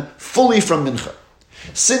Shemen fully from Mincha.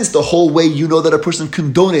 Since the whole way you know that a person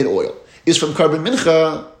can donate oil is from Karban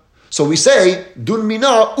Mincha, so we say, Dun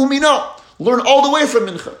Mina Umina. Learn all the way from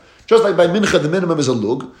Mincha. Just like by Mincha the minimum is a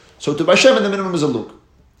lug, so to by Shemen the minimum is a lug.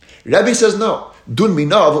 Rabbi says no. Dun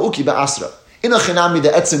Mina V'uki Ba'asra. In a chinami, the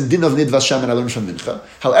etzim din of nidvas shemen I learned from Mincha.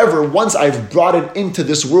 However, once I've brought it into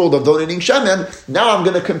this world of donating shemen, now I'm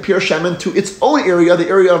going to compare shemen to its own area, the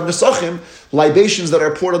area of nesachim, libations that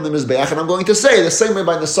are poured on the mizbeach, and I'm going to say the same way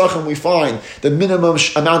by nesachim we find the minimum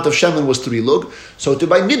amount of shemen was 3 lug. So to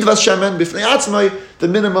by nidvas shemen b'fnei atzmai, the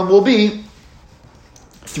minimum will be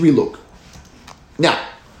 3 lug. Now,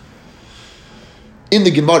 in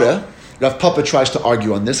the Gemara, Rav Papa tries to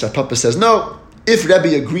argue on this. Rav Papa says no. If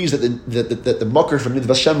Rebbe agrees that the makar from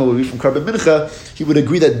Nidvas Shema will be from Karban Mincha, he would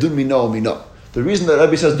agree that Dun Mino Mino. The reason that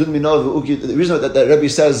Rebbe says Dun Mino, the reason that Rebbe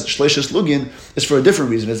says Shleishis Lugin is for a different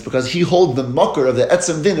reason. It's because he holds the makar of the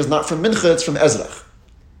Etzem Din is not from Mincha, it's from Ezrach.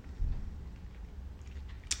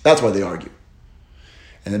 That's why they argue.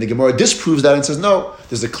 And then the Gemara disproves that and says, no,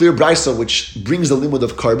 there's a clear brisa which brings the limud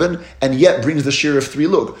of Karban and yet brings the shir of 3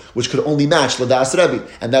 lug, which could only match Ladas Rebbe.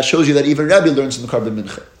 And that shows you that even Rebbe learns from the Karban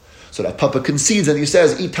Mincha. So that Papa concedes and he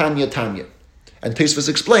says, Itanya Tanya. And Tosfos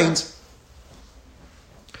explains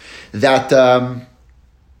that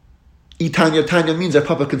Itanya Tanya means that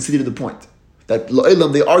Papa conceded the point. That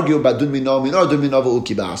Lo'elam, they argue about Dun Mino Mino, Dun Mino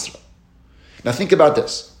V'uki Ba'asra. Now think about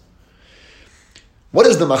this. What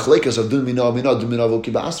is the machlekas of Dun Mino Mino, Dun Mino V'uki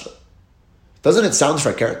Ba'asra? Doesn't it sound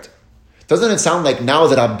fakert? Doesn't it sound like now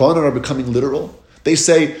that Abbanan are becoming literal? They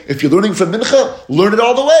say, if you're learning from Mincha, learn it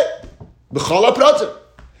all the way. B'chal HaPratim.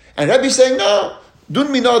 And Rebbe's saying, no,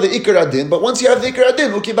 Dun Mina the Ikar Adin, but once you have the Ikar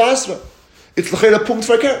Adin, Uki Ba'asra. It's l'chera punkt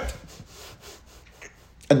fakert.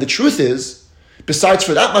 And the truth is, besides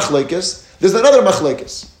for that machlekes, there's another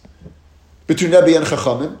machlekes between Rebbe and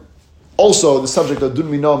Chachamim, also the subject of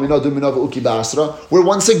Dun Mina Mina, Dun Mina Uki Ba'asra, where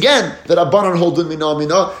once again, that Abbanan hold Dun Mina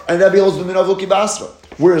Mina, and Rebbe holds Dun Mina Uki Ba'asra.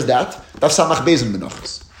 Where is that? Daf Samach Beis in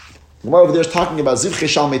Menachos. The Gemara over there is talking about Zivchei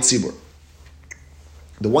Shalmei Tzibur.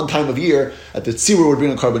 The one time of year that the tzibur would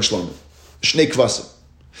bring a Karban Shlomo, Shnei Kvasim.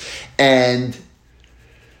 And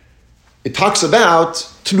it talks about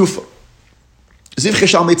Tnufa. Zivchei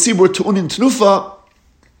Shalmei Tzibur Tu'unin Tnufa,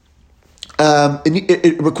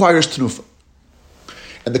 it requires Tnufa.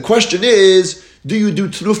 And the question is, do you do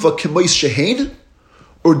Tnufa Kemois Shehein,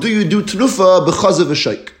 or do you do Tnufa B'chazav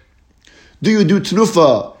V'shaik? Do you do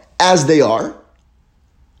Tnufa as they are?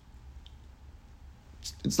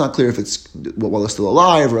 It's not clear if it's while they're still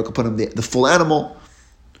alive, or I could put them the full animal.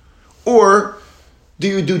 Or do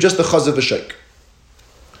you do just the chazav v'shaik?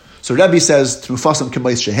 So Rebbe says, Tnufasim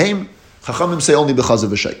k'mayis sheheim, Chachamim say only b'chazav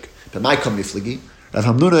v'shaik. But my kamifligi, Rav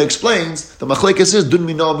Hamnuna explains, the machlekes is dun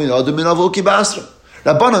mina mina, dun mina v'uki ba'asra.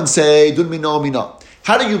 Rabbanan say, dun mina mina.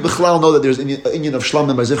 How do you b'chlal know that there's an inyan of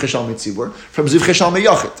shlamim by Zivchei Shalmei Tzibur from Zivchei Shalmei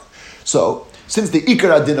Yachid? So, since the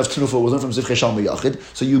Ikar Adin of Tnufa was learned from Zivchei Shalmei Yachid,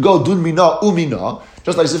 so you go Dun Mina Umina,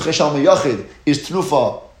 just like Zivchei Shalmei Yachid is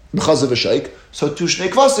Tnufa B'chazav V'shaik, so to Shnei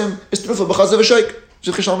Kvasim is Tnufa B'chazav V'shaik,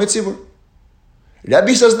 Zivchei Shalmei Tzibur.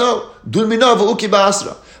 Rabbi says no, Dun Mina V'uki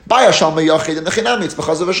Ba'asra. By a Shalmei Yachid and the Chinami it's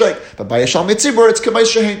B'chazav V'shaik, but by a Shalmei Tzibur it's K'may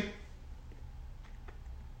Shehein.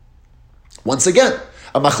 Once again,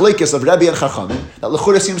 a machlekes of Rabbi and Chachamim that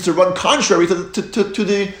L'chura seems to run contrary to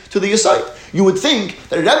the Yesayit. You would think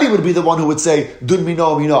that Rabbi would be the one who would say Dun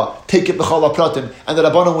Mina Mina, take it b'chal pratim, and that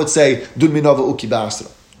Rabbanan would say Dun Mina v'uki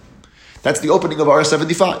ba'asra. That's the opening of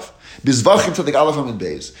RS75. Bizvachim to the Aleph and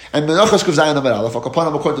Beis, and Menachos Kuf Zayin Amar Aleph.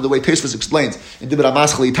 According to the way Tosfos explains in Dibur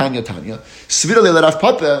Amaschli Tanya Tanya, Svira le'Rav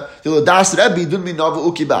Papa le'Das Rabbi Dun Mina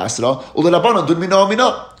v'uki ba'asra, uleRabbanan Dun Mina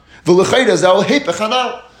Mina. V'lechayda zeh hepech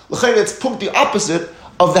hanal. L'chayda it's punkt the opposite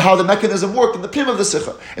of how the mechanism worked in the Pnim of the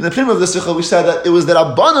Sikha. In the Pnim of the Sikha, we said that it was the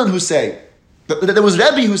Rabbanan who say, that there was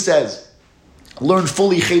Rebbe who says, learn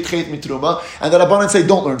fully chet mitruma, and the Rabbanan say,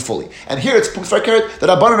 don't learn fully. And here it's punkt fakert, the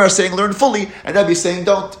Rabbanan are saying, learn fully, and Rebbe is saying,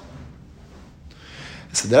 don't.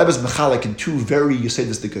 So the Rebbe is mechalek in two very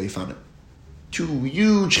Yesodistic Yifanim. Two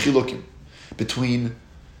huge chilukim between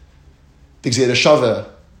the Gzeira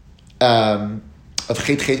Shava of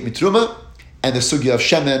chet mitruma and the sugya of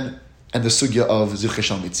Shemen and the sugya of Zivchei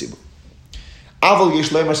Shalmei Tzibur. Aval Yesh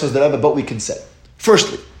Leimer says the Rebbe, but we can say.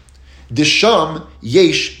 Firstly, Disham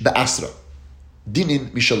Yesh Ba'asra.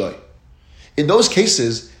 Dinin Mishaloi. In those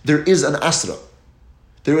cases, there is an asra.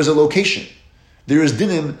 There is a location. There is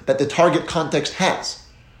dinim that the target context has.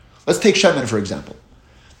 Let's take shemen, for example.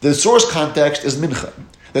 The source context is mincha.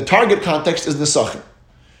 The target context is nesachim.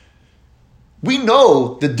 We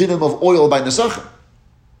know the dinim of oil by nesachim.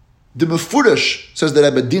 The Mefurish says that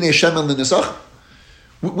Rebbe dinei shemen le nesachim.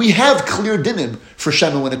 We have clear dinim for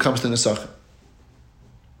shemen when it comes to nesachim.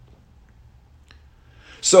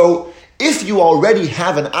 So, if you already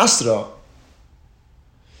have an asra,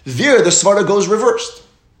 there the svara goes reversed.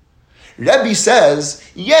 Rebbe says,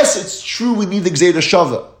 yes, it's true we need the Gzeira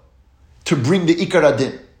Shava to bring the Ikar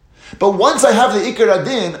Adin. But once I have the Ikar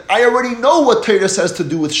Adin, I already know what Torah says to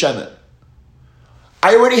do with shemen.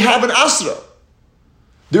 I already have an asra.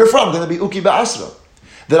 Therefore, I'm going to be uki ba'asra.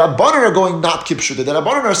 The Rabbanan are going not kipshuta. The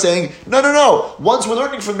Rabbanan are saying, no. Once we're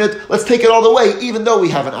learning from it, let's take it all the way, even though we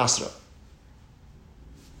have an asra.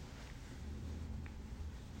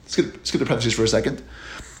 Let's get the parentheses for a second.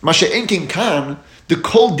 Mashe enkin kan, the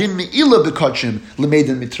kol din me'ila b'kachim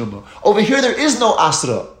l'meidin mitruma. Over here, there is no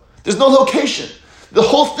asra. There's no location. The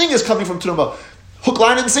whole thing is coming from truma. Hook,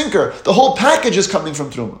 line, and sinker. The whole package is coming from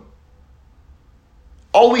truma.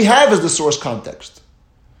 All we have is the source context.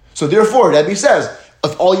 So therefore, Rebbe says,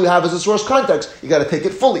 if all you have is the source context, you got to take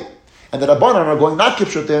it fully. And the Rabbanan are going not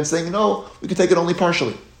kipshut there and saying, no, we can take it only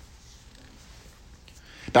partially.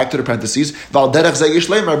 Back to the parentheses. That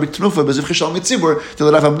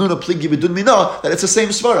it's the same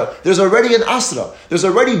svara. There's already an asra. There's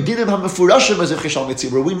already dinim hamefurashim as if cheshal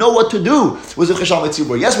mitzibur. We know what to do with zif cheshal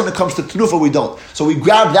mitzibur. Yes, when it comes to tnufa, we don't. So we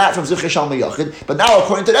grab that from zif cheshal miyachid. But now,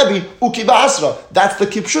 according to Rebbe, uki ba'asra. That's the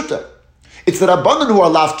kipshuta. It's the Rabbanan who are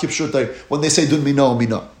lav kipshuta when they say dun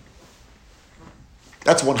mina.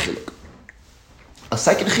 That's one chiluk. A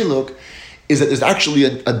second chiluk is that there's actually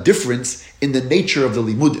a difference in the nature of the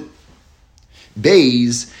limudim.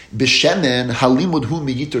 Beis, b'shemen, halimud hu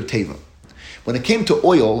miyitur teva. When it came to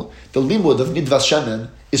oil, the limud of nidvas shemen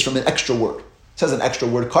is from an extra word. It says an extra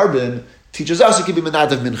word, carbon, teaches us it can be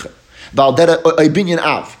menad of mincha. V'aldera, a binyan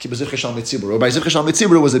av, ki b'zif cheshal mitzibur. Or by zif cheshal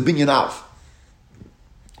mitzibur was a binyan av.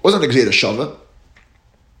 It wasn't a gzeira shava.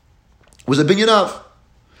 It was a binyan av.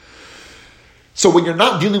 So when you're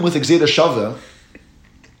not dealing with a gzeira shava,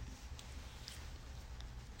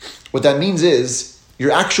 what that means is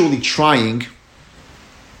you're actually trying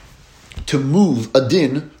to move a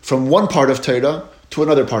din from one part of Torah to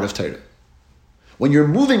another part of Torah. When you're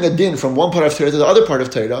moving a din from one part of Torah to the other part of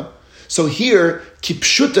Torah, so here,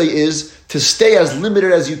 kipshuta is to stay as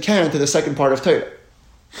limited as you can to the second part of Torah.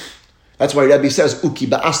 That's why Rebbe says, uki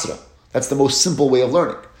ba'asra. That's the most simple way of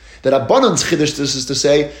learning. That Rabbanan's chiddush this is to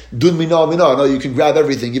say, dun mina. No, you can grab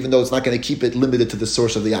everything, even though it's not going to keep it limited to the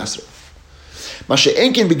source of the asra. Mashe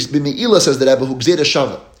enkin b'me'ila says that Rebbe hu gzeira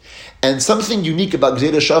shava. And something unique about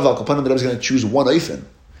gzeira shava, al kapanim, that I was going to choose one oifen,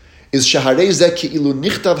 is shaharei zeh ki'ilu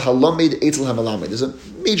nichtav halamed etzel hamalamed. There's a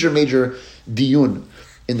major diyun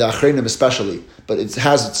in the Achreinim especially, but it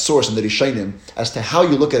has its source in the Rishonim as to how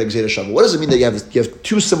you look at gzeira shava. What does it mean that you have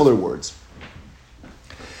two similar words?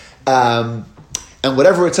 And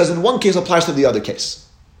whatever it says in one case applies to the other case.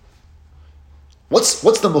 What's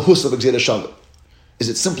the mahus of gzeira shava? Is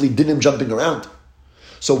it simply dinim jumping around?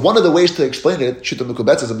 So one of the ways to explain it, Shita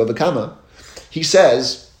Mekubetz is a Baba Kama, he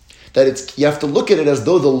says that you have to look at it as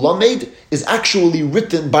though the lamed is actually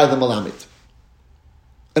written by the malamed.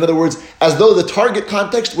 In other words, as though the target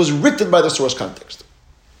context was written by the source context.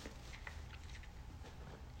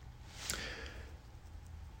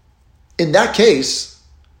 In that case,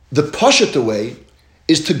 the pashut way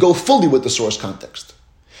is to go fully with the source context.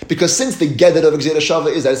 Because since the gedder of Gzeira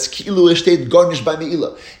Shava is that it's ki'ilu estate garnished by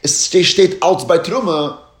me'ila, it's state out by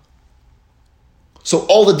truma, so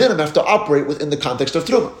all the dinim have to operate within the context of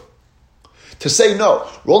truma. To say no,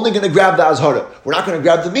 we're only going to grab the azhara, we're not going to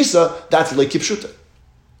grab the misa, that's leikipshuta.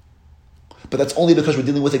 But that's only because we're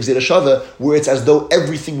dealing with Gzeira Shava, where it's as though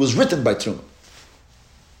everything was written by truma.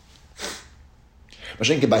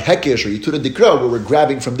 Mashenke by hekesh or yitura dikra, where we're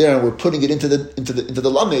grabbing from there and we're putting it into the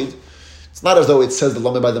lamed. It's not as though it says the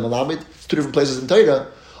lamed by the malamed. It's two different places in Torah.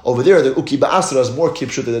 Over there, the uki ba'asra is more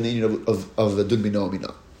kipshuta than the union of the dun mina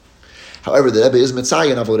mina. However, the Rebbe is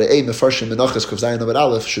mitzayin avore'ei mefarshim menachas kuf zayin amar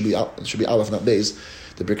aleph should be aleph not beis.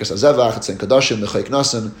 The Birkas Hazevach, it's in Kadashim, the Chayk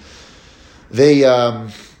Nasan.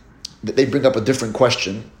 They bring up a different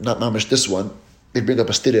question, not mamish this one. They bring up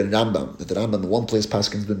a stira in Rambam, that the Rambam in one place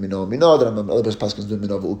paskins dun mina mina, the Rambam in the other place paskins dun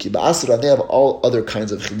mina uki ba'asra, and they have all other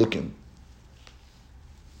kinds of chilukim,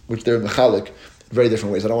 which they're mechalik in very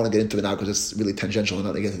different ways. I don't want to get into it now because it's really tangential and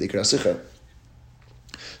not to get to the Ikar HaSicha.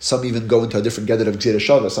 Some even go into a different gedder of Gzeira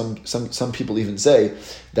Shava. Some people even say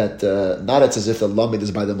that not it's as if the lamed is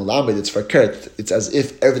by the malamed, it's fakert. It's as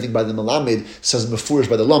if everything by the malamed says mefurish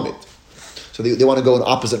by the lamed. So So they want to go in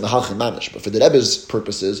opposite Mahalchim Mamish. But for the Rebbe's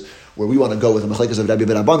purposes, where we want to go with the Machlekes of Rabbi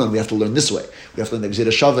Berabanan, we have to learn this way. We have to learn that Gzera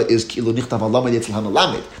Shava is Kilu Nichtav Halamed Yetzel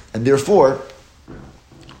HaMalamed. And therefore,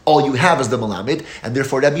 all you have is the Malamed, and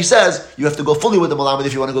therefore Rabbi says you have to go fully with the Malamed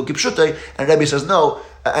if you want to go Kipshutei, and Rabbi says no,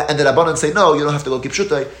 and the Rabbanan say no, you don't have to go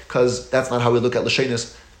Kipshutei, because that's not how we look at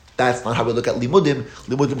Lashenis, that's not how we look at Limudim.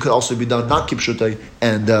 Limudim could also be done not Kipshutei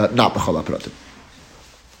and not B'chal HaPratim.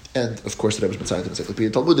 And of course the Rebbe's Mitzayat in Encyclopedia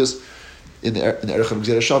Talmudis, in the Erech of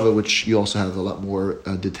Gzera Shava, which you also have a lot more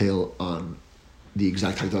detail on the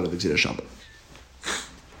exact Haggadah of Gzera Shava.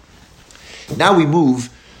 Now we move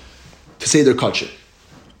to Seder Kachim.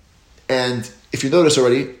 And if you notice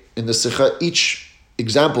already, in the Sikha, each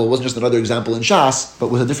example wasn't just another example in Shas, but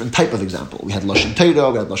was a different type of example. We had Lashon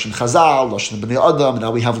Torah, we had Lashon Chazal, Lashon Bnei Adam, and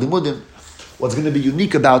now we have Limudim. What's going to be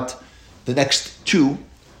unique about the next two,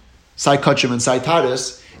 Sai Kachim and Sai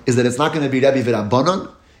Taris, is that it's not going to be Rebbe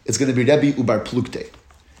V'Rabbanon, it's going to be Rebbe Ubar Plukte.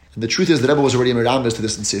 And the truth is, the Rebbe was already Meramis to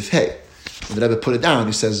this in Sif Hey. When the Rebbe put it down,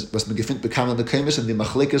 he says, "Was megefint bekamen lekeimis and the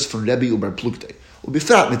machlekes from Rebbe Ubar Plukte."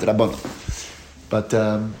 Ubifrat mit Rabbanon. But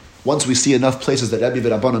once we see enough places that Rebbe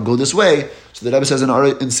V'Rabbanon go this way, so the Rebbe says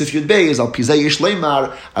in Sif Yud Beis, "Al pizay yesh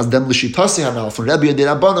leimar as dem l'shitasi hanal from Rebbe de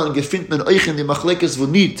Rabbanon gefint men oichen the machlekes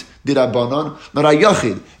v'nit de Rabbanon nor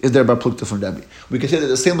ayachid is there bar plukta from Rebbe." We can say that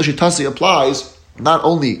the same l'shitasi applies not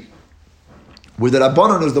only where the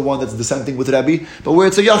Rabbanon is the one that's dissenting with Rebbe, but where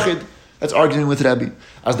it's a yachid that's arguing with Rebbe.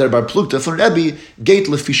 As there bar plukta from Rebbe, gate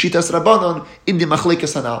lefishitas Rabbanon in the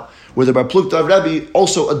machlekes hanal, where the bar plukta of Rebbe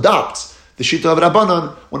also adopts the Shita of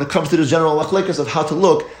Rabbanon when it comes to the general machlekes of how to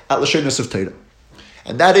look at Lashonos of Torah.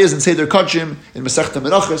 And that is in Seder Kachim, in Masechta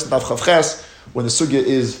Menachos, Daf Chav Ches, when the sugya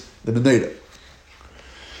is the Menorah.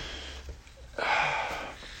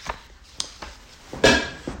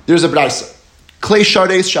 There's a brayso. Klei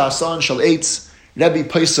Shardes Sha'asan Shal Eitz Rabbi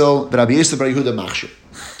Paisel Rabbi Yosef Bar Yehuda Machshir.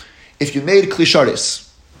 If you made Klei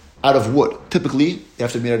Shardes out of wood, typically they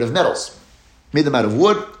have to be made out of metals. Made them out of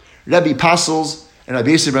wood, Rabbi Pasels and Rabbi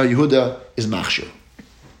Yosef Bar Yehuda is Machshir.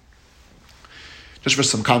 Just for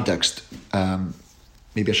some context,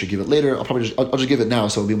 maybe I should give it later. I'll just give it now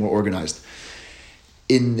so it'll be more organized.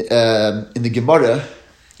 In the Gemara,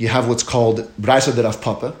 you have what's called Brayso de Rav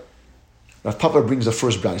Papa. Rav Papa brings the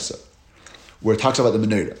first Brayso, where it talks about the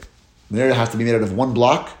Menorah. The Menorah has to be made out of one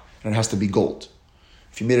block, and it has to be gold.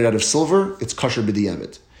 If you made it out of silver, it's kosher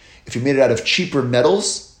b'diavad. If you made it out of cheaper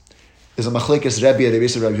metals, there's a machlekes Rebbe and Rabbi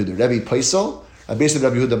Yosef Bar Yehuda. Rebbe Paisel, Rabbi Yosef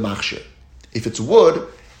Bar Yehuda Machshir. If it's wood,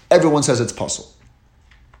 everyone says it's pasul.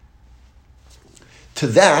 To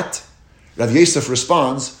that, Rav Yosef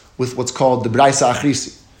responds with what's called the Braysa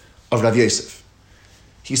Achrisi of Rav Yosef.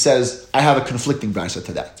 He says, I have a conflicting Braysa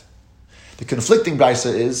to that. The conflicting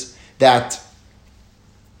Braysa is that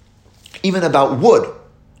even about wood,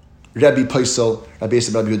 Rebbe Paisel, Rabbi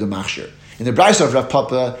Yosef Bar Yehuda Machshir. In the Braysa of Rav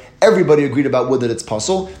Papa, everybody agreed about wood that it's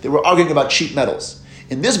pasul. They were arguing about cheap metals.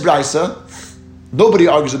 In this Braysa, nobody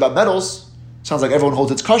argues about metals. Sounds like everyone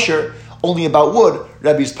holds it's kosher. Only about wood,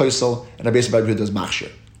 Rebbe's Paisel and Rabbi Yosef Bar Yehuda is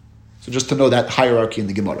Machshir. So just to know that hierarchy in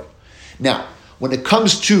the Gemara. Now, when it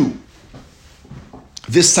comes to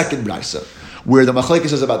this second Braysa, where the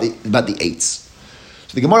machlekes is about the eights,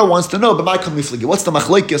 so the Gemara wants to know, but what's the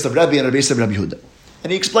machlekes of Rebbe and Rabbi Yosef Bar Yehuda?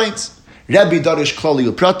 And he explains, Rebbe darish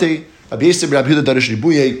klali uprate, Rabbi Yosef Bar Yehuda darish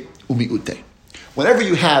ribuye umiute. Whenever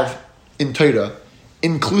you have in Torah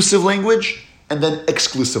inclusive language and then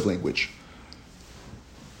exclusive language,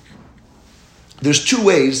 there's two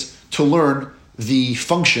ways to learn the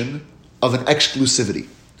function of an exclusivity.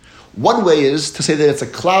 One way is to say that it's a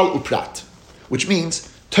klal uprat, which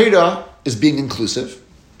means Torah is being inclusive,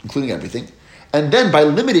 including everything, and then by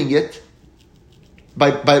limiting it,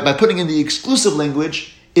 by putting in the exclusive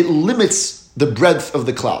language, it limits the breadth of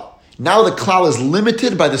the klal. Now the klal is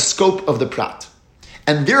limited by the scope of the prat.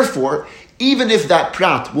 And therefore, even if that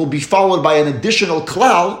prat will be followed by an additional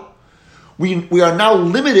klal, we are now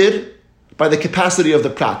limited by the capacity of the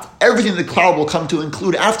prat. Everything the klal will come to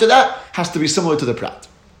include after that has to be similar to the prat.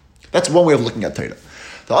 That's one way of looking at Torah.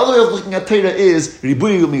 The other way of looking at Torah is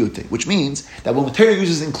ribuy u'miute, which means that when Torah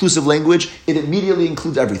uses inclusive language, it immediately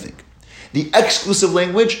includes everything. The exclusive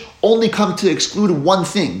language only comes to exclude one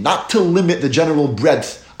thing, not to limit the general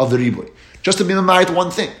breadth of the ribuy, just to be married to one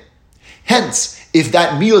thing. Hence, if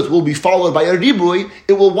that miut will be followed by a ribuy,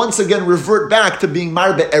 it will once again revert back to being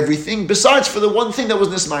marbe everything, besides for the one thing that was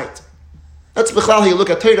nismayit. That's b'chlal how you look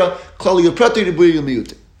at Torah, klali u'prati ribuy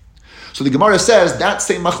u'miute. So the Gemara says that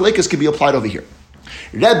same machlekes can be applied over here.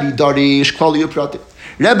 Rebbe darish klali u'prati.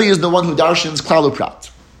 Rebbe is the one who darshins klal u'prat.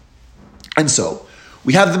 And so,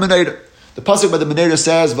 we have the Menorah. The pasuk by the Menorah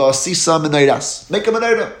says, "Va'asisa meneiras." Make a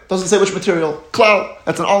menorah. Doesn't say which material. Klal.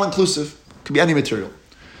 That's an all-inclusive. Could be any material.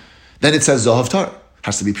 Then it says zahav tar.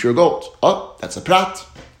 Has to be pure gold. Oh, that's a prat.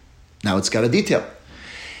 Now it's got a detail.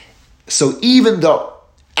 So even though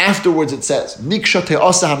afterwards it says miksha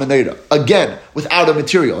te'asa hameneira, again without a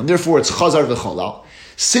material, and therefore it's chazar v'cholal.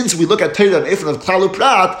 Since we look at Torah in front of klal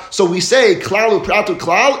uprat, so we say klal upratu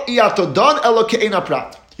klal iyatodon elo ke'ena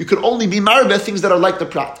prat. You could only be marbe things that are like the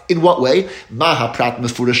prat. In what way? Maha prat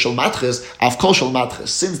mefurish shel matches, avkol shel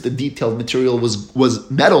matches. Since the detailed material was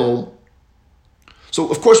metal, so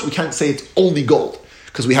of course we can't say it's only gold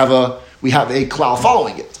because we have a klal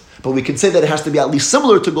following it. But we can say that it has to be at least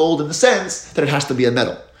similar to gold in the sense that it has to be a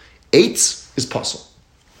metal. Eitz is puzzle.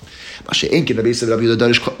 Says the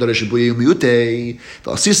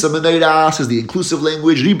inclusive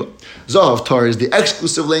language, riba. Zahav tar is the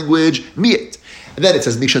exclusive language, miyet. And then it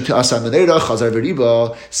says, since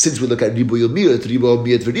we look at riba yomiyet, riba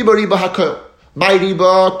miyet v'riba, riba hakol. My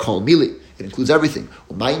riba, kol mili. It includes everything.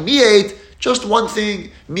 My miyet, just one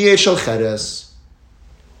thing, miyet shel cheres.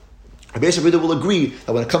 Rabbi Yosef will agree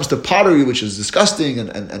that when it comes to pottery, which is disgusting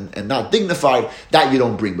and not dignified, that you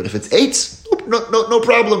don't bring. But if it's eitz, no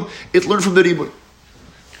problem. It's learned from the Ribui.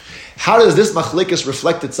 How does this machlekes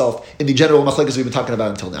reflect itself in the general machlekes we've been talking about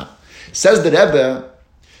until now? Says the Rebbe,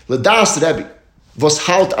 L'das Rebbe, was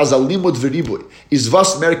halt as a limud v'ribui, is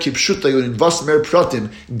was mer kipshutayun and was mer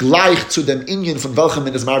pratim, gleich zu dem inyan von welchem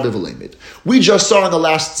in his marbe v'lemid. We just saw in the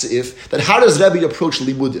last seif that how does Rebbe approach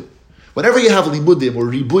limudim? Whenever you have limudim or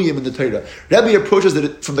ribuyim in the Torah, Rebbe approaches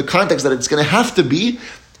it from the context that it's going to have to be,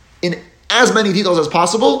 in as many details as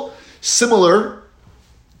possible, similar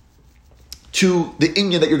to the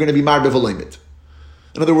inyan that you're going to be marbe v'lemid.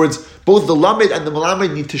 In other words, both the lamed and the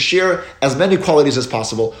malamed need to share as many qualities as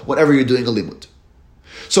possible whenever you're doing a limud.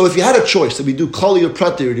 So if you had a choice that we do klali or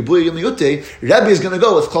prati or ribuy yomiyute, Rebbe is going to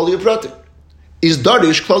go with klali or prati. Is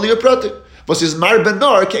darish klali or prati. Versus mar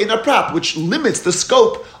benar ke'ena prat, which limits the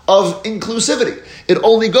scope of inclusivity. It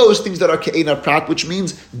only goes things that are ke'ena prat, which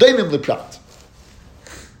means daimim leprat.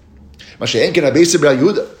 Masha'enken Rabbeinu Bar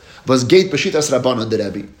Yehuda was gate b'shitas rabbanon the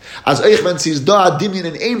Rebbe. As Eichmann sees da dimyan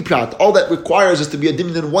and ein prat, all that requires is to be a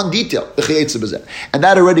dimyan in one detail, and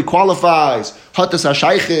that already qualifies hatas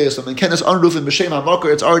hashayches and kenes anruf and b'shem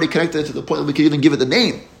hamakar. It's already connected to the point that we can even give it the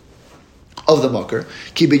name of the makar.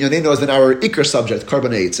 Ki binyanenu is in our ikar subject,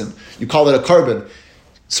 carbon eitzim. You call it a carbon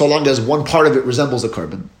so long as one part of it resembles a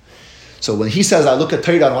carbon. So when he says, I look at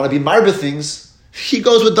Torah, I want to be marbe things, he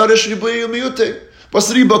goes with darish ribuy umiyute.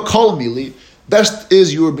 Basriba kol mili. Best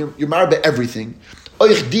is you're marbe everything.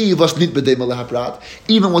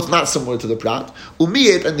 Even what's not similar to the prat.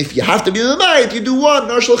 And if you have to be the you do one,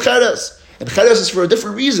 narshal cheres. And cheres is for a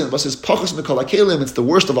different reason. It's the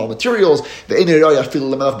worst of all materials. You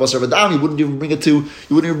wouldn't even bring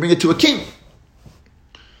it to a king.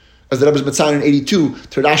 As the Rebbe's Mitzvah in 82,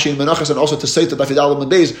 to Rashi and Menachos, and also to Seita Dafid Alam and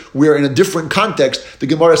Beis, where in a different context, the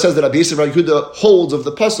Gemara says that Rabbi Yosef Bar Yehuda holds of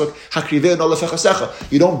the pasuk, Hakriveh no lefechasecha.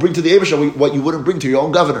 You don't bring to the Eivusha what you wouldn't bring to your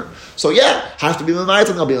own governor. So yeah, have to be Memayit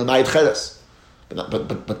and I'll be Memayit Cheres. But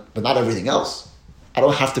not everything else. I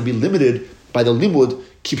don't have to be limited by the limud,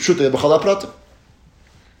 Kipshutah B'chala Pratim.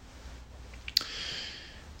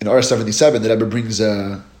 In R77, the Rebbe brings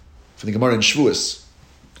from the Gemara in Shavuos.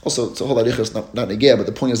 Also, it's a whole arichas, not negea, but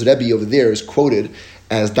the point is that Rebbe over there is quoted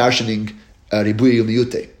as darshaning ribuy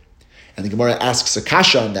umiyute. And the Gemara asks a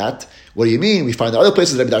kasha on that. What do you mean? We find the other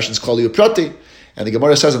places Rebbe darshans klali uprati. And the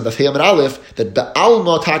Gemara says in Daf Heyam and Aleph that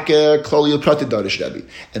be'alma take klali uprati darish Rebbe.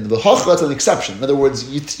 And the hochra is an exception. In other words,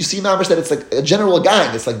 you see mamish that it's like a general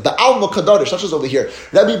gang. It's like be'alma kadarish, not just over here.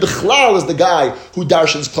 Rebbe Bechlal is the guy who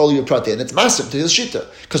darshans klali uprati. And it's massive to his shita.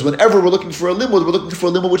 Because whenever we're looking for a limud, we're looking for a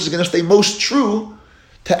limud which is going to stay most true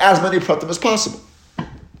to as many pratim as possible.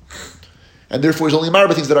 And therefore he's only married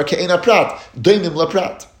by things that are ke'ena prat, doimim la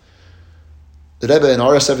prat. The Rebbe in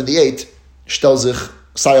R78 shtel sich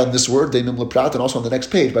say on this word, doimim la prat, and also on the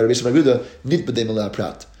next page by Rabbi Yosef Bar Yehuda, nit b'doimim la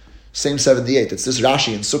prat. Same 78. It's this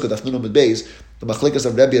Rashi in Sukkah, Daf Nun Amud Beis, the machlekas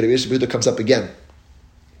of Rabbi Yosef Bar Yehuda comes up again.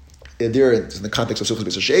 There, it's in the context of Sukkah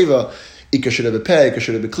Beis Sheva, Ika should have a peh, Ika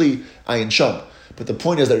should have a kli, ayin sham. But the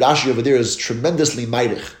point is that Rashi over there is tremendously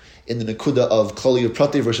meirich in the Nakuda of Klali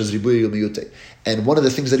Prati versus Ribuy Umiyute. And one of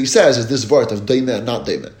the things that he says is this vart of Daima and not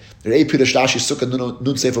Daima. That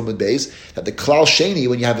the Klal Sheni,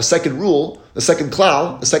 when you have a second rule, the second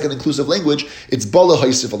Klal, the second inclusive language, it's Bala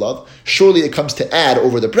Haisif Alav. Surely it comes to add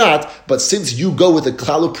over the Prat, but since you go with the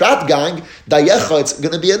Klalu Prat gang, Dayecha, it's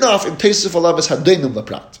going to be enough in Taisif Alav as Hadaimim La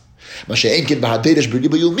Prat.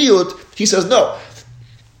 He says no.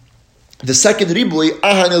 The second Ribuy,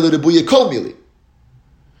 Ahane Ribuy Kol Mili.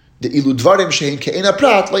 The ilu dvarim shein ke'ena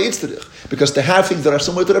prat la yitzterich. Because to have things that are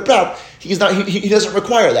similar to the prat, he doesn't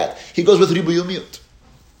require that. He goes with ribu yumiyut.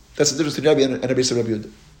 That's the difference between Rabbi and Rabbi Rabbi Yehuda.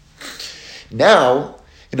 Now,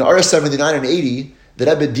 in RS 79 and 80, the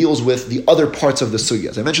Rebbe deals with the other parts of the sugya.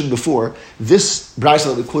 As I mentioned before, this brisa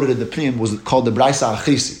that we quoted in the Pnim was called the brisa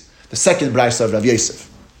Achrisi, the second brisa of Rav Yosef.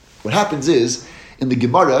 What happens is, in the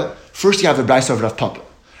Gemara, first you have the brisa of Rav Papa.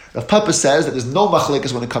 Rav Papa says that there's no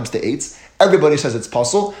machlekes when it comes to eitz. Everybody says it's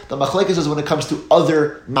possible. The machlekes is when it comes to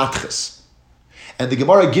other matches. And the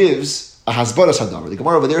Gemara gives a hasbaras hadavar. The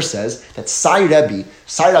Gemara over there says that Sai Rabbi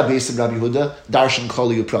Yisim Rabbi Yehuda, Darshan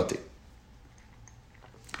Klali Uprati.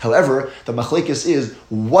 However, the machlekes is,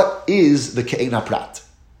 what is the Ke'en HaPrat?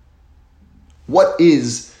 What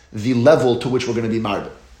is the level to which we're going to be marbe?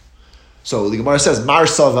 So the Gemara says, Mar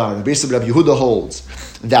Savar, Rabbi Yehuda holds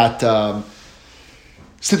that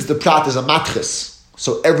since the prat is a matches,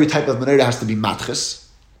 so every type of menorah has to be matches,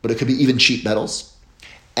 but it could be even cheap metals.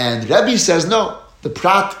 And Rabbi says, no, the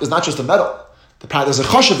prat is not just a metal. The prat is a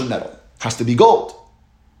choshev metal. It has to be gold.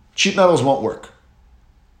 Cheap metals won't work.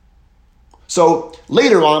 So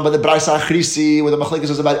later on, by the Braisa Achrisi, where the machlekes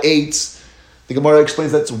is about eights, the Gemara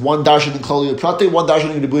explains that it's one darshan in Klali Prate, one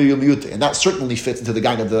darshan in Ribuy Yomiyute, and that certainly fits into the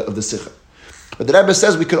gang of the Sikha. But the Rebbe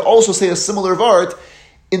says we could also say a similar vart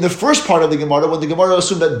in the first part of the Gemara, when the Gemara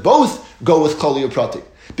assumed that both go with Klali Prate.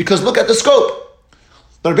 Because look at the scope.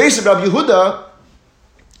 But basically, Rabbi Yehuda,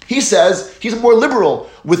 he says he's more liberal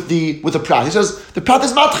with the prat. He says the prat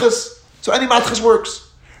is matches, so any matches works.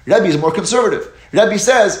 Rebbe is more conservative. Rebbe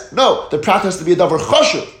says no, the prat has to be a davar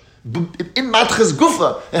choshev. In matches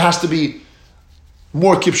gufa, it has to be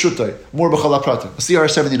more kipshutai, more b'chala pratim. CR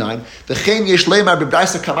 79. The chen yesh leimar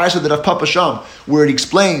b'braisa kamaisa that of Papa Sham, where it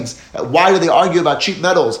explains why do they argue about cheap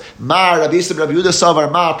metals? Ma Rabbi Yisrael Rabbi Yehuda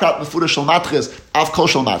savar ma prat mefurash shel matches av kol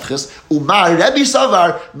shel matches uma Rabbi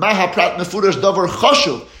savar ma ha prat mefurash davar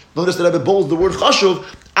choshev. Notice that Rebbe bolds the word chashuv,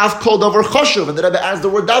 av kol davar chashuv, and the Rebbe adds the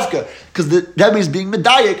word davka, because the Rebbe is being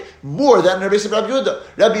medayik more than Rabbi Rabbi Yehuda.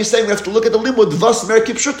 Rebbe is saying we have to look at the limud, vas mer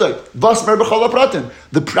kipshutai, vas mer b'chol pratim.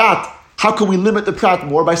 The prat, how can we limit the prat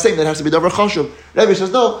more by saying that it has to be davar chashuv? Rebbe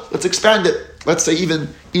says, no, let's expand it. Let's say even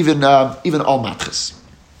all matches.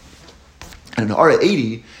 And in Ara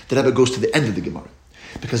 80, the Rebbe goes to the end of the Gemara.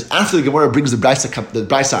 Because after the Gemara brings the Braisa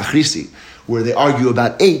Achrisi, where they argue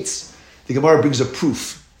about eights, the Gemara brings a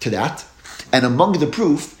proof to that, and among the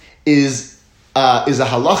proof is a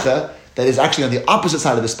halacha that is actually on the opposite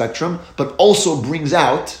side of the spectrum, but also brings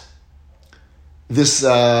out this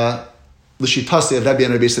l'shitase of Rabbi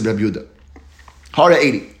and Rabbi Yisrael Rabbi Yehuda. Hara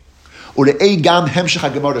 80, or the ei gam hemshech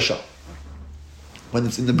hagemara shah, when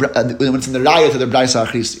it's in the raya to the Braisa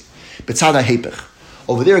Achrisi, betzada hepech.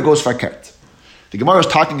 Over there it goes fakert. The Gemara is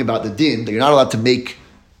talking about the din that you're not allowed to make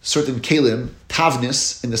certain kelim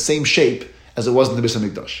tavnis in the same shape as it was in the Beis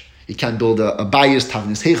HaMikdash. You can't build a bayis,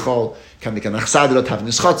 tavnis heichal, you can't make a nachsadra,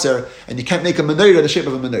 tavnis chatzer, and you can't make a menorah in the shape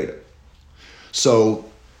of a menorah. So,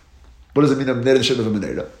 what does it mean a menorah in the shape of a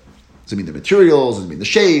menorah? Does it mean the materials? Does it mean the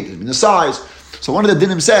shape? Does it mean the size? So one of the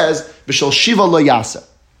dinim says, B'shel shiva lo yasa.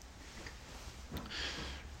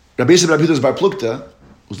 Rabbi Yisrael Rabbi Yehuda's Bar Plukta,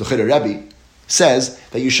 who's the Cheder Rabbi, says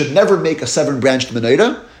that you should never make a 7-branched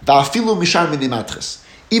menorah, va'afilu mishar minimatches,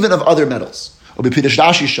 even of other metals. Or b'pidish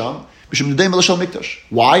Rashi sham,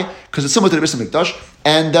 why? Because it's similar to the Beis HaMikdash,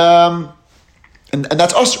 and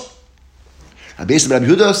that's usher. Rabbi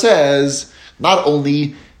Yehuda says not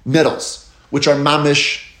only metals, which are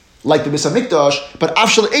mamish like the Beis HaMikdash, but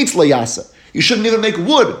afshal eitz layasa. You shouldn't even make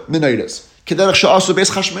wood menorahs. Kederach she'asu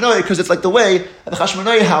beis Chashmonai, because it's like the way the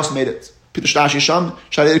Chashmonai house made it. It's like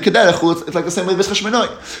the same way Beis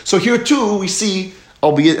Chashmonai. So here too we see,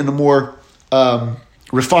 albeit in a more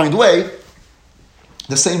refined way,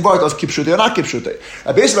 the same part of kipshutei or not kipshutei.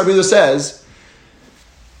 Rabbi Yehuda says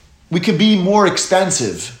we could be more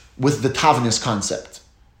expansive with the tavnis concept.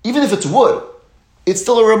 Even if it's wood, it's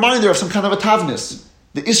still a reminder of some kind of a tavnis.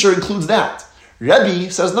 The Isser includes that.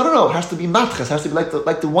 Rebbe says, no, it has to be matches, it has to be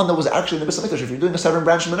like the one that was actually in the Beis HaMikdash. If you're doing a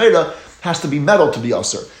 7-branch menorah, it has to be metal to be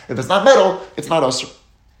usher. If it's not metal, it's not usher.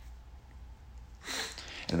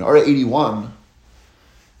 And in Ara 81,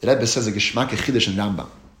 the Rebbe says a Geshmak Chidush in Rambam.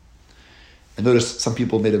 And notice some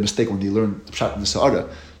people made a mistake when they learned the Pshat in the Sa'ara,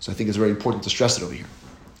 so I think it's very important to stress it over here.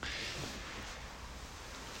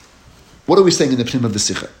 What are we saying in the Pnim of the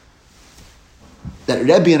Sikha? That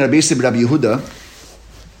Rebbe and Rabbi Yisrael Rabbi Yehuda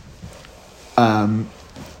are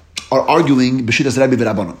arguing B'shitas Rebbe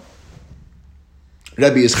v'Rabbanon.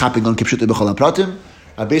 Rebbe is chapping on Kipshutei b'chol hapratim,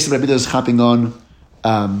 Rabbi Yisrael Rabbi Yehuda is chapping on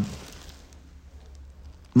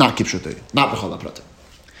not Kipshutei, not b'chol hapratim.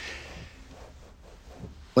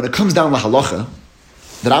 When it comes down to halacha,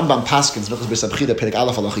 the Rambam Paskins, Nechus Beis Abchida, Perek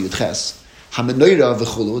Aleph Halacha Yud Ches, HaMenorah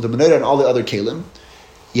v'chulu, the menorah and all the other kelim,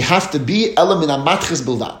 you have to be elam min amatches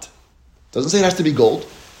bilvat. Doesn't say it has to be gold.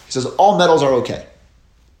 He says all metals are okay.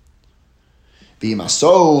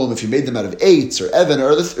 V'yimasom, if you made them out of eitz or evan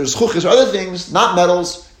or zchuchis or other things, not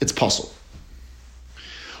metals, it's puzzle.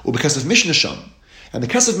 Well, because of Mishnah Sham, and the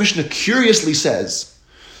Kesef Mishnah curiously says,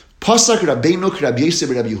 Pasak Rabbeinu Rabbi Yosef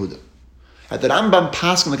Rabbi Yehuda. At the Rambam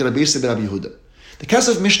Paskin like Rabbi Yosef Rabbi Yehuda. The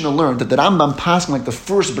Kesef Mishnah learned that the Rambam Paskin like the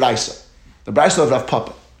first Braisa, the Braisa of Rav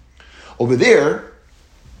Papa. Over there,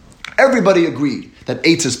 everybody agreed that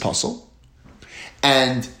eitz is puzzle,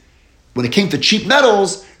 and when it came to cheap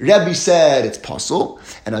metals, Rebbe said it's puzzle,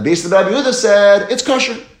 and Rabbi Yosef Rabbi Yehuda said it's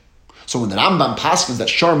kosher. So when the Rambam paskins that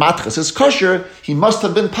shar matchas is kosher, he must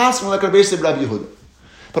have been paskin like Rabbi Yosef Rabbi Yehuda.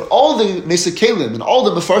 But all the Mesikelim and all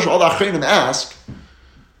the Mefarshim, all the Achreinim ask,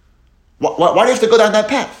 why do you have to go down that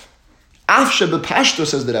path? Afshe b'pashto,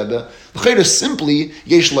 says the Rebbe, l'chayr is simply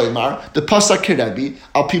yesh loymar the pasak kerebi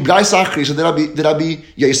al pi braisa achrisha the Rabbi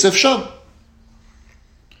Yosef Sham.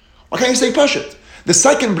 Why can't you say pashut? The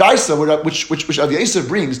second braisa which Rabbi Yosef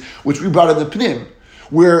brings, which we brought in the Pnim,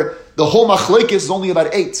 where the whole machlekes is only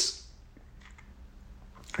about eights.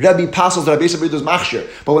 Rabbi passes that Rabbi Yosef is machshir,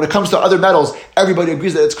 but when it comes to other metals, everybody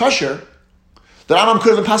agrees that it's kosher. The Rambam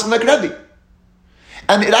could have been passing like Rabbi,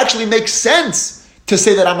 and it actually makes sense to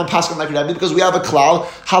say that Rambam passing like Rabbi because we have a klal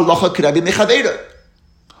halacha k'Rabbi mechaveira.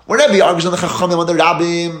 When Rabbi argues on the chachamim on the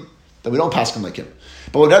rabbim, then we don't pass him like him.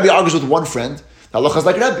 But when Rabbi argues with one friend, the halacha is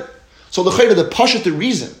like Rabbi. So the pashat, the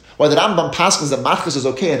reason why the Rambam passes that matchas is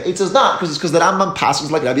okay and eitz is not, because it's because the Rambam passes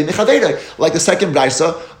like Rabbi mechaveira, like the second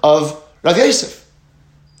brisa of Rav Yosef.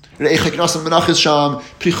 They all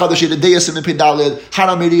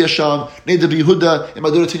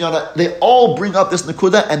bring up this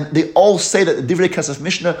Nakuda, and they all say that the Divrei Kesef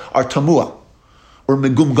Mishnah are Tamua or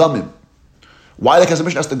Megumgamim. Why the Kesef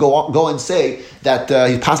Mishnah has to go and say that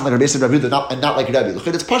he's passing like Rabbi Yosef Rabbi Yehuda and not like Rabbi?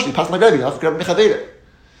 It's partially passing like Rabbi, not like Rabbi Mechaveira.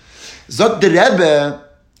 Zot the Rebbe,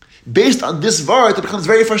 based on this word, it becomes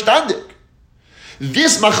very verstandig.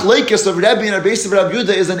 This machlekes of Rabbi and Rabbi Yosef Rabbi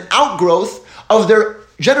Yehuda is an outgrowth of their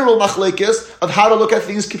general machlekes of how to look at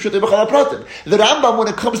things. The Rambam, when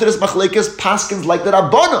it comes to this machlekes, paskins like the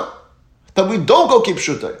Rabbana, that we don't go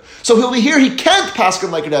kipshutai. So he'll be here, he can't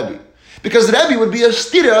paskin like Rebbe, because Rebbe would be a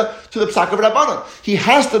stira to the psak of Rabbana. He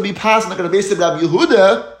has to be paskin like Rabbi Yosef Rabbi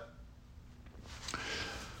Yehuda,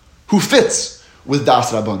 who fits with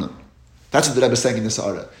Das Rabbana. That's what the Rebbe is saying in this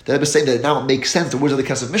Sa'ara. The Rebbe is saying that now it makes sense, the words of the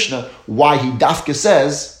Kesef Mishnah, why he dafke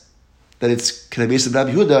says that it's Rabbi Yosef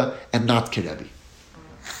Rabbi Yehuda and not Rebbe.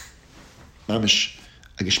 Mamish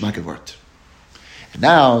a geschmack word. And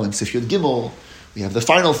now in Sif Yud Gimel we have the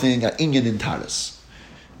final thing, a inyan in Taras.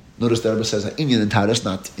 Notice the Rebbe says a inyan in Taras,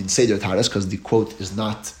 not in Seder Taras, because the quote is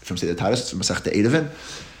not from Seder Taras, it's from Masechta Eruvin,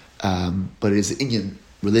 but it is an inyan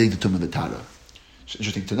relating to Tumah V'Tara. It's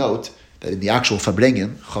interesting to note that in the actual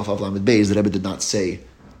Farbrengen, Chaf Av Lamed Beis, the Rebbe did not say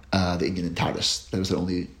the inyan in Taras. The Rebbe said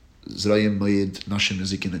only Zrayim, Moyed, Nashim,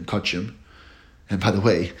 Nezikin, and Kachim. And by the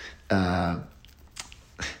way,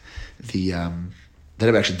 the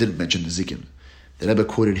Rebbe actually didn't mention the Zikin. The Rebbe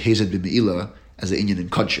quoted Hezed bin Me'ilah as the Inyan in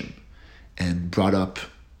Kodshim and brought up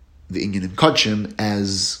the Inyan in Kodshim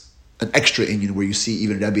as an extra Inyan where you see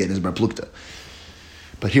even Rebbe and his Bar Plukta.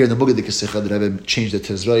 But here in the Mugadik Sikha, the Rebbe changed it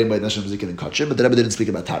to Zrayim by Nashim Zikin and Kodshim, but the Rebbe didn't speak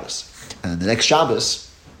about Taras. And the next Shabbos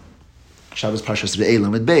Parshas Re'ei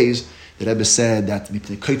Lamed Beis, the Rebbe said that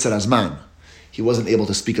Mipnei Koitzer Azman, he wasn't able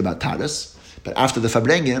to speak about Taras, but after the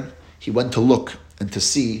Farbrengen, he went to look and to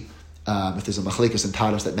see if there's a machlekes in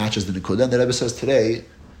Taras that matches the Nekuda. And the Rebbe says today,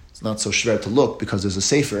 it's not so shver to look because there's a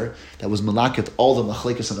sefer that was malaket all the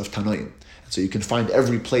machlekes of Tanoim. So you can find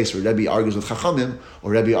every place where Rebbe argues with Chachamim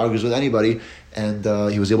or Rebbe argues with anybody, and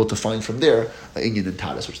he was able to find from there an inyan in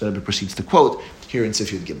Taras, which the Rebbe proceeds to quote here in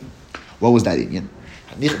Sif Yud Gimel. What was that inyan?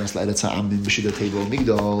 We know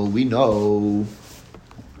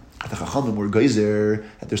that the Chachamim were geyser,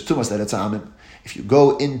 that there's tumas l'eretz ha'amim. If you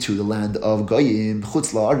go into the land of Goyim,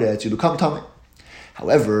 chutz la'aretz, you become tamim.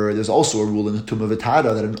 However, there's also a rule in the Tumah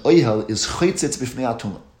V'Tara that an oihel is chaytzitz b'fnei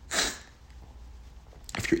atumah.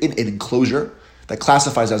 If you're in an enclosure that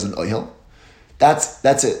classifies as an oihel, that's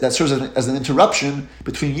it. That serves as an interruption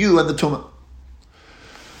between you and the tumah.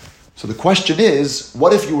 So the question is,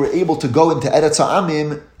 what if you were able to go into Eretz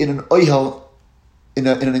Ha'amim in an oihel, in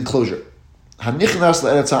an enclosure? Hanichnas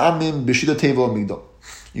la'Eretz Ha'amim b'shida teva migdal.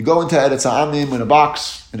 You go into Eretz Ha'amim in a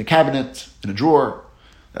box, in a cabinet, in a drawer,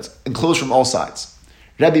 that's enclosed from all sides.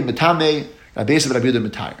 Rebbe Metame, Rabbi Yosef Rabbi Yehuda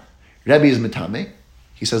Metayr. Rebbe is Metame.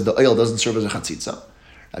 He says the oil doesn't serve as a chatzitza.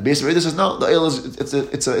 Rabbi Yosef Rabbi Yehuda says no, the oil is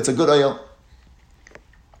it's a good oil.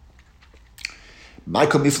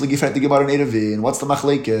 Michael Mifligi Fret the Gemara in Eruvin. What's the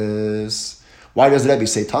machlekes? Why does Rabbi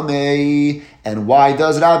say tamei? And why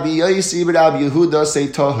does Rabbi Yosi Rabbi Yehuda say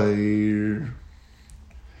tahir?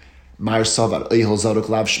 Mar savar eihel zaruk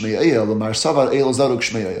lav shmei eihel, mar savar eihel zaruk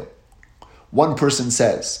shmei eihel. One person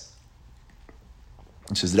says,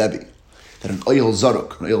 which is Rabbi, that an eihel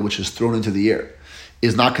zaruk, an eihel which is thrown into the air,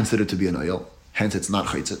 is not considered to be an eihel. Hence, it's not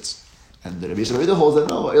chaytzitz. And the Rabbi Yisrael holds that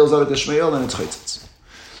no, eihel zaruk is shmei eihel, and it's chaytzitz.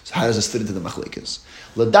 So how does this fit into the machlekes?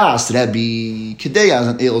 Ladas Rabbi Kedei as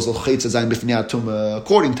an eil zal chaytzitz zayin b'fnei atuma.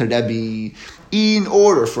 According to Rabbi, in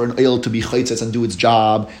order for an eil to be chaytzitz and do its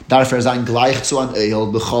job, darfer zayin gleich zu an eil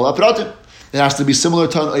b'chol pratim. It has to be similar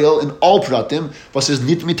to an eil in all pratim. Was is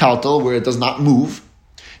nit mitaltel, where it does not move.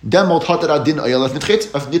 Demot hater adin eil of nit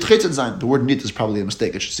chaytzitz zayin. The word nit is probably a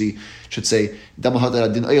mistake. It should say demot hater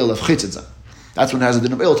adin eil of chaytzitz zayin. That's when it has a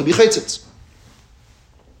din of eil to be chaytzitz.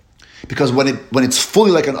 Because when it's fully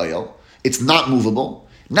like an oil, it's not movable.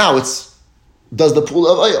 Now does the pool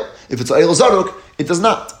of oil. If it's oil zaruk, it does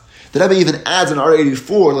not. The Rebbe even adds in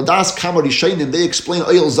R84, Ladas Kamar Yishaynim, they explain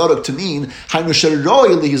oil zaruk to mean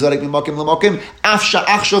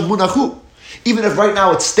even if right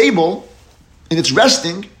now it's stable and it's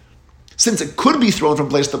resting, since it could be thrown from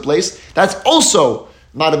place to place, that's also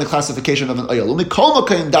not in the classification of an oil. Since it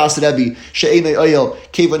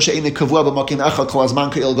isn't kavua b'makim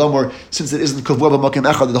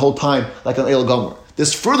echad the whole time like an oil gomer.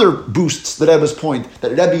 This further boosts the Rebbe's point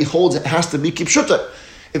that Rebbe holds it has to be kipshuta.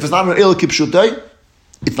 If it's not an oil kipshuta,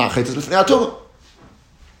 it's not chaytzitz b'fnei atuma.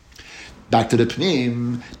 Back to the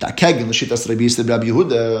pnim, da kegen l'shitas Rabbi Yisrael Rabbi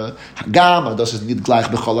Yehuda hagam adas is nid gleich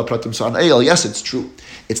b'chol pratim so an oil. Yes, it's true.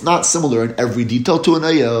 It's not similar in every detail to an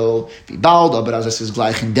oil. V'balda, but as it says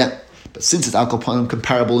gleich in dem. But since it's alkoponim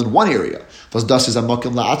comparable in one area, was das is a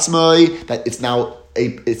makim la'atzmai, that it's now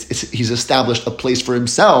he's established a place for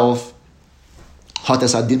himself.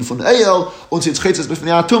 Hatas adin von oil und it's chaytzes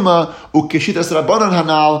b'fnei atuma ukeshitas rabbanon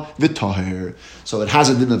hanal v'toher. So it has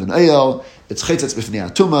a din of an oil. It's chaytzes b'fnei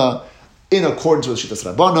atuma, in accordance with Shittas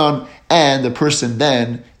Rabbanon, and the person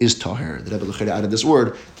then is Tahir. The Rebbe L'chera added this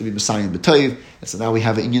word to be Messiah and B'toiv, and so now we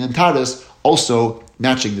have an Inyan and Taras also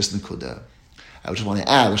matching this Nekuda. I just want to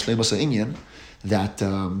add, L'shleimos Inyan, that,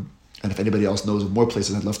 and if anybody else knows of more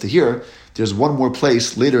places I'd love to hear, there's one more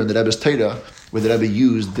place later in the Rebbe's Torah where the Rebbe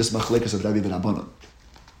used this Machlekes of Rabbi Rabbanon.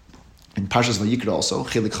 In Parshas Vayikra also,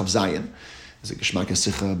 Chelik Chav Zayin, there's a Geshmak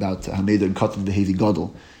Sicha about Hameder and Katan V'Hevi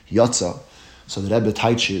Gadol, Yatza. So the Rebbe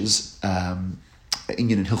teaches Inyan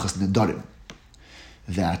in Hilchas Nedarim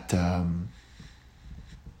that the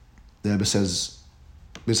Rebbe says,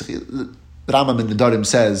 basically, the Rambam in Nedarim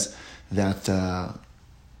says that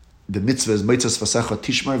the mitzvah is Meitzas Vasecha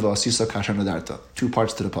Tishmar V'Asisa Kasher Nadarta. 2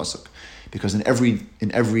 parts to the pasuk, because in every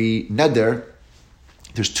neder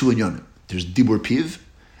there's 2 inyanim. There's Dibur Piv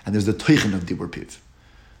and there's the Teichen of Dibur Piv.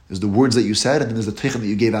 There's the words that you said, and then there's the Teichen that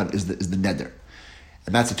you gave out is the neder.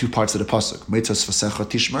 And that's the 2 parts of the pasuk. Meitzas Vasecha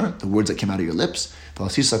Tishmar, the words that came out of your lips.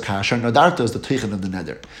 V'Asisa Kasher Nadarta is the Teichen of the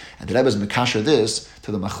neder. And the Rebbe is mekasher this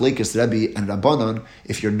to the Machlekes Rebbe and Rabbanon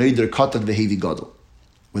if you're neder Katan V'Hevi Gadol,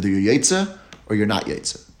 whether you're Yetze or you're not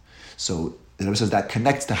Yetze. So the Rebbe says that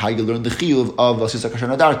connects to how you learn the chiyuv of Vasisa Kasher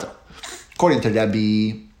Nadarta. According to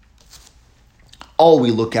Rebbe, all we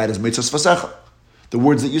look at is Meitzas Vasecha, the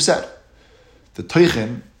words that you said. The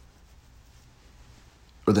Teichen,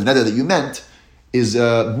 or the neder that you meant, is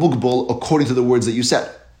mugbal according to the words that you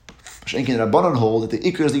said. Shenkin Rabbanon hold that the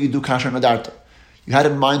ikr is that you do Kasher Nadarta. You had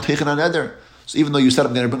in mind Teichen and neder. So even though you said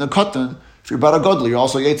I'm going to bring a katan, if you're bara godly, you're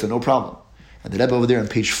also Yetze, no problem. And the Rebbe over there on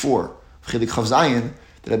page 4, Chelik Chav Zayin,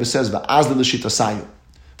 the Rebbe says, "Va'azle l'shita sayu."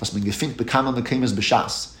 Was man gefindt bekam mekemes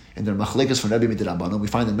b'shas. In their machlekes from Rebbe Midrabanan, we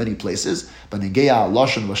find in many places. B'negeya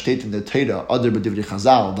lashon v'shteit in the Torah, other b'divrei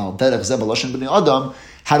Chazal, v'al derech zeh b'lashon b'nei Adam.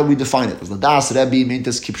 How do we define it? As ladas Rebbe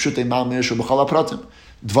meintes kipshutei mal meishu b'chal hapratim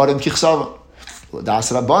dvarim kichsava.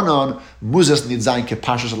 Ladas Rabbanon muzas nid zayin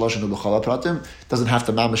kepashas lashon b'chal hapratim doesn't have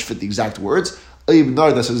to mamish fit the exact words. So long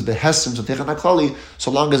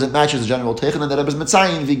as it matches the general Teichen, and the Rebbe's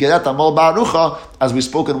Mitzayin, V'gereta Mol Ba'arucha, as we've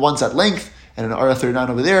spoken once at length, and in Ara 39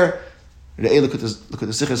 over there, look at the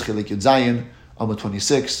Sichas Chelik Yud Zayin, Amud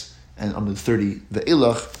 26, and Amud 30,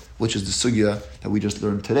 Ve'ilach, which is the sugya that we just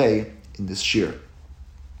learned today in this shir.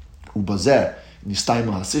 Ubazeh,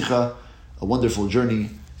 Nistayma HaSicha, a wonderful journey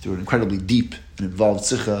through an incredibly deep and involved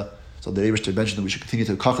Sicha. So the Rebbe mentioned that we should continue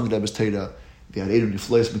to kach in the Rebbe's Torah, V'yareinu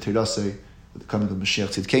Niflois B'Teiraseh, with the coming of Mashiach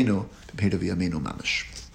Tzidkenu, B'Mehera V'Yameinu Mamash.